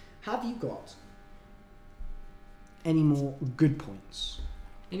 Have you got any more good points?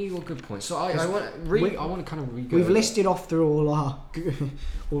 Any more good points? So I want to kind of re-go. We've listed off through all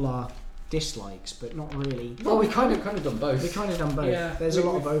our dislikes, but not really. Well, we kind of done both. We kind of done both. Yeah, there's a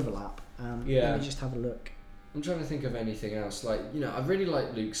lot of overlap. Let me just have a look. I'm trying to think of anything else. Like, you know, I really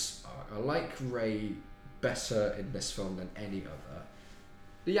like Luke's arc. I like Rey better in this film than any other.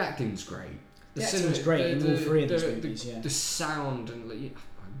 The acting's great. The acting's great in all three of these movies. The sound and like,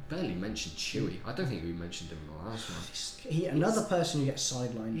 I barely mentioned Chewie. I don't think we mentioned him in the last one. Another person who gets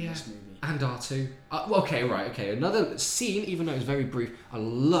sidelined in this movie. And R2. Okay. Another scene, even though it's very brief, I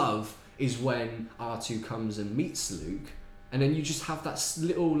love is when R2 comes and meets Luke, and then you just have that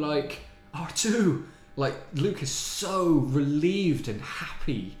little like R2. Like Luke is so relieved and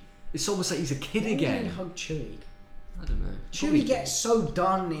happy. It's almost like he's a kid again. Hug Chewie. I don't know. Chewie gets so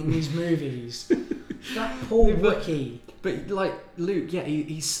done in these movies. That poor Wookiee. But like Luke,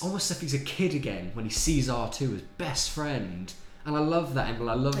 he's almost as if he's a kid again when he sees R2 as best friend, And I love that, and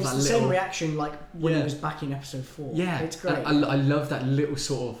I love it's that the little... same reaction like when he was back in episode 4. Yeah. It's great. And I love that little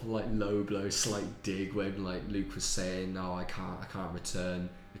sort of like low blow, slight dig when like Luke was saying, "No, I can't return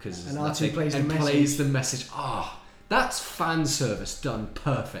because and nothing," R2 plays the message. That's fan service done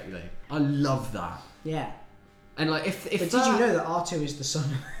perfectly. I love that. Yeah. And like if but did you know that R2 is the son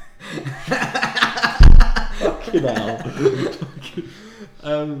of... Fucking hell.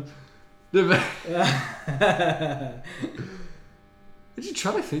 Did you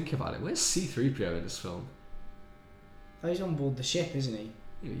try to think about it? Where's C-3PO in this film? Oh, he's on board the ship, isn't he?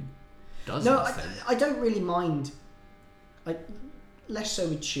 Yeah, he does. No, I don't really mind. Less so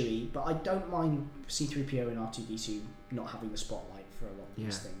with Chewie, but I don't mind C-3PO and R2-D2 not having the spotlight for a lot of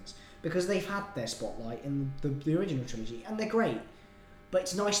these things, because they've had their spotlight in the original trilogy, and they're great. But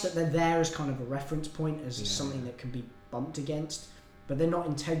it's nice that they're there as kind of a reference point, as something that can be bumped against, but they're not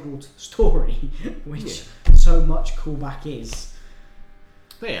integral to the story, which so much callback is.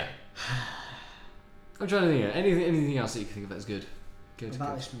 But yeah, I'm trying to think of anything else that you can think of that's good. Good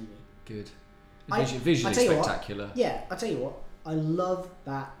about this movie. Good. Visually spectacular. I tell you what, I love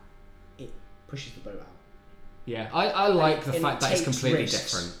that it pushes the boat out. Yeah, I like the fact that it's completely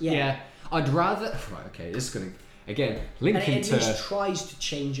different. Yeah. I'd rather... Right, okay, this is going to... Again, linking and it at least tries to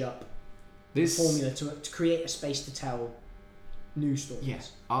change up this formula to create a space to tell new stories.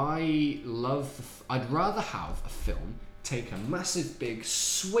 Yes, I'd rather have a film take a massive big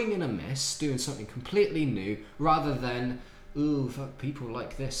swing and a miss, doing something completely new, rather than, ooh, fuck, people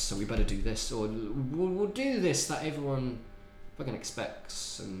like this, so we better do this, or we'll do this that everyone fucking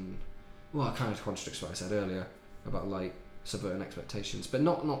expects. And well, I kind of contradicts what I said earlier about like subverting expectations, but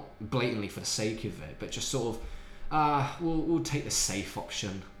not blatantly for the sake of it, but just sort of we'll take the safe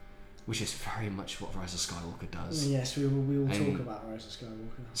option, which is very much what Rise of Skywalker does. Yes, we will talk about Rise of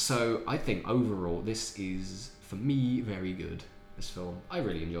Skywalker. So I think overall this is, for me, very good. This film, I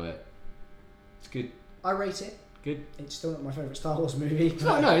really enjoy it. It's good. I rate it. Good. It's still not my favourite Star Wars movie.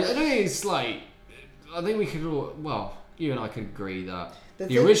 No, I don't think it's like... I think we could all... Well, you and I can agree that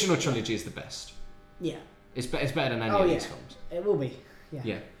the original trilogy is the best. Yeah. It's better than any of these films. It will be.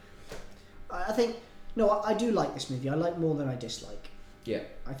 Yeah. I think... No, I do like this movie. I like more than I dislike. Yeah.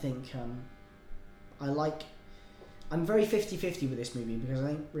 I think I like... I'm very 50-50 with this movie, because I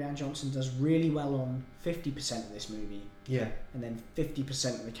think Rian Johnson does really well on 50% of this movie. Yeah. And then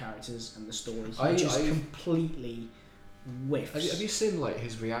 50% of the characters and the story. He just completely whiffs. Have you seen like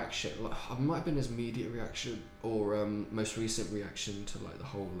his reaction? Like, it might have been his immediate reaction or most recent reaction to like the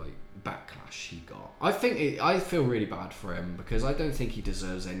whole like backlash he got. I feel really bad for him, because I don't think he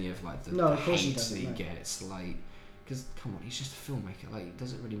deserves any of like the hate that he gets. Like, because come on, he's just a filmmaker. Like, it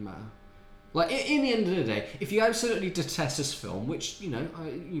doesn't really matter. Like, in the end of the day, if you absolutely detest this film, which, you know,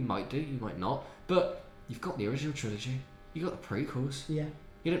 you might do, you might not, but you've got the original trilogy, you've got the prequels. Yeah.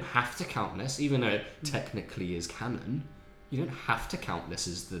 You don't have to count this, even though it technically is canon. You don't have to count this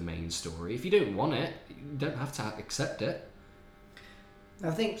as the main story. If you don't want it, you don't have to accept it.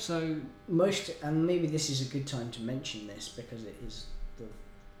 I think so. And maybe this is a good time to mention this, because it is the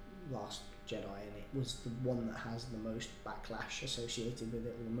Last Jedi, and it was the one that has the most backlash associated with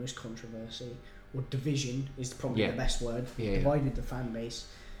it, or the most controversy, or division is probably the best word. Divided the fan base.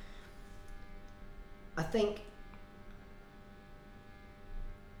 I think,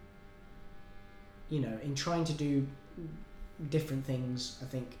 you know, in trying to do different things, I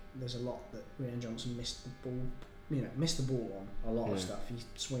think there's a lot that Rian Johnson missed the ball on a lot of stuff. He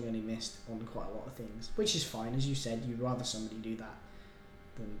swung and he missed on quite a lot of things, which is fine. As you said, you'd rather somebody do that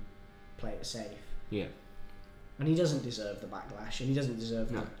than play it safe. Yeah. And he doesn't deserve the backlash, and he doesn't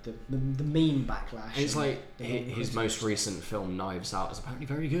deserve the meme backlash. And it's like his most recent film, Knives Out, is apparently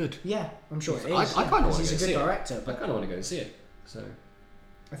very good. Yeah, I'm sure it is. I kind of want to go see it. He's a good director. I kind of want to go and see it. So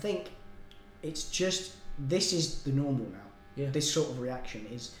I think it's just, this is the normal now. Yeah. This sort of reaction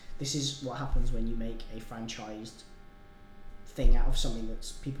this is what happens when you make a franchised thing out of something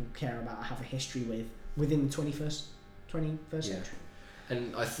that people care about, have a history with, within the 21st century.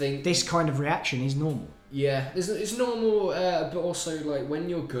 And I think this kind of reaction is normal. Yeah, it's normal, but also like when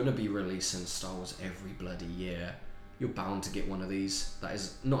you're gonna be releasing Star Wars every bloody year, you're bound to get one of these that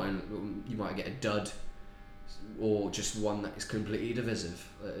is not. You might get a dud, or just one that is completely divisive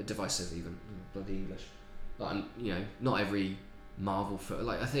even. Bloody English. Like, you know, not every Marvel film.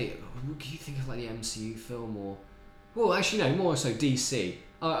 Like, I think, can you think of like the MCU film, or well, actually no, more so DC.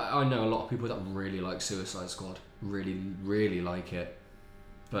 I know a lot of people that really like Suicide Squad, really like it.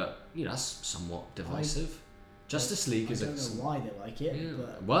 But, you know, that's somewhat divisive. Justice League is... I don't know why they like it. Yeah.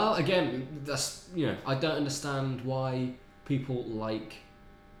 But... Well, again, that's... You know, I don't understand why people like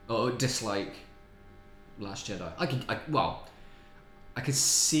or dislike Last Jedi. I could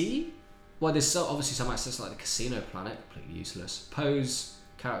see why there's obviously some aspects like the Casino Planet, completely useless. Poe's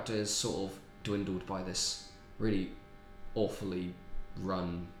character is sort of dwindled by this really awfully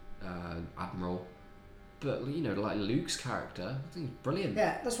run Admiral. But, you know, like Luke's character, I think he's brilliant.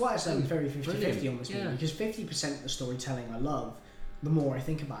 Yeah, that's why I say it's very 50-50 on this movie, because 50% of the storytelling I love, the more I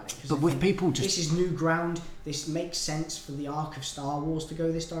think about it. But with people just... This is new ground, this makes sense for the arc of Star Wars to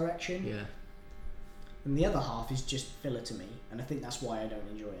go this direction. Yeah. And the other half is just filler to me, and I think that's why I don't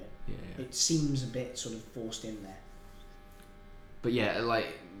enjoy it. Yeah. It seems a bit sort of forced in there. But yeah, like,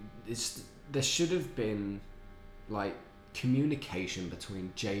 there should have been, like, communication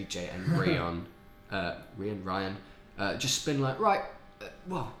between JJ and Ryan. Just been like, right,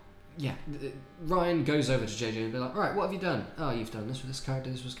 Ryan goes over to JJ and be like, right, what have you done? Oh, you've done this with this character,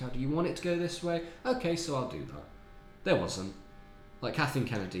 this was character. You want it to go this way? Okay, so I'll do that. There wasn't. Like Kathleen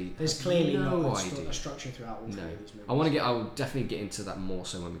Kennedy. There's clearly no a structure throughout all three of these movies. I will definitely get into that more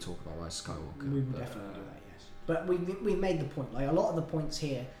so when we talk about Rise of Skywalker. We will definitely do that, yes. But we made the point. Like, a lot of the points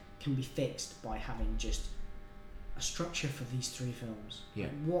here can be fixed by having just a structure for these three films. Yeah.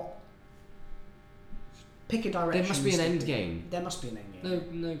 What? Pick a direction. There must be an end game. There must be an end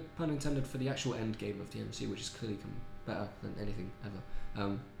game. No pun intended for the actual end game of the MCU, which has clearly come better than anything ever.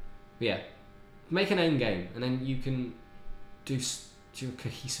 But yeah, make an end game, and then you can do a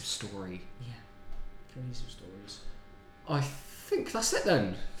cohesive story. Yeah, cohesive stories. I think that's it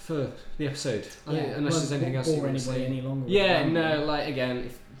then for the episode. Unless there's anything else you want to say. Any longer. Yeah, no. Like again,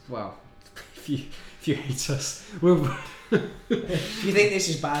 if you hate us, you think this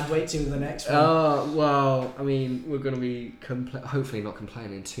is bad? Wait till the next one. Well, I mean, we're going to be hopefully not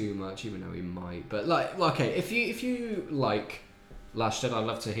complaining too much, even though we might. But okay, if you like Last Jedi, I'd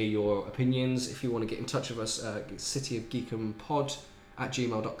love to hear your opinions. If you want to get in touch with us,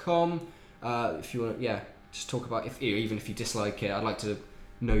 cityofgeekompod@gmail.com. If you want, just talk about even if you dislike it, I'd like to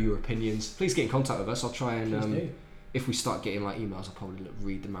know your opinions. Please get in contact with us. I'll try and if we start getting like emails, I'll probably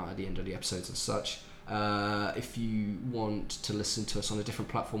read them out at the end of the episodes and such. If you want to listen to us on a different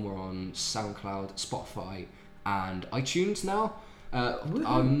platform, we're on SoundCloud, Spotify, and iTunes now.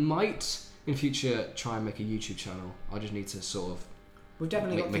 I might in future try and make a YouTube channel. I just need to sort of. We've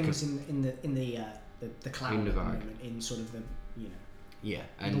definitely got things in the cloud at the moment, in sort of the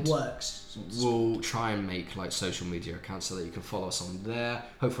and the works. We'll try and make like social media accounts so that you can follow us on there.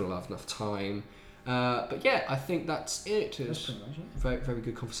 Hopefully, we'll have enough time. But yeah, I think that's it. That's pretty much it. Very, very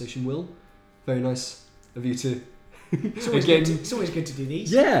good conversation, Will. Very nice of you to. It's always good to do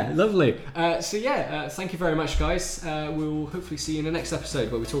these. Yeah, lovely. Thank you very much, guys. We'll hopefully see you in the next episode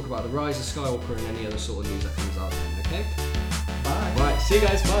where we talk about the Rise of Skywalker and any other sort of news that comes out. Okay. Bye. Right. See you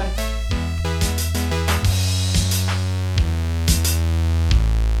guys. Bye.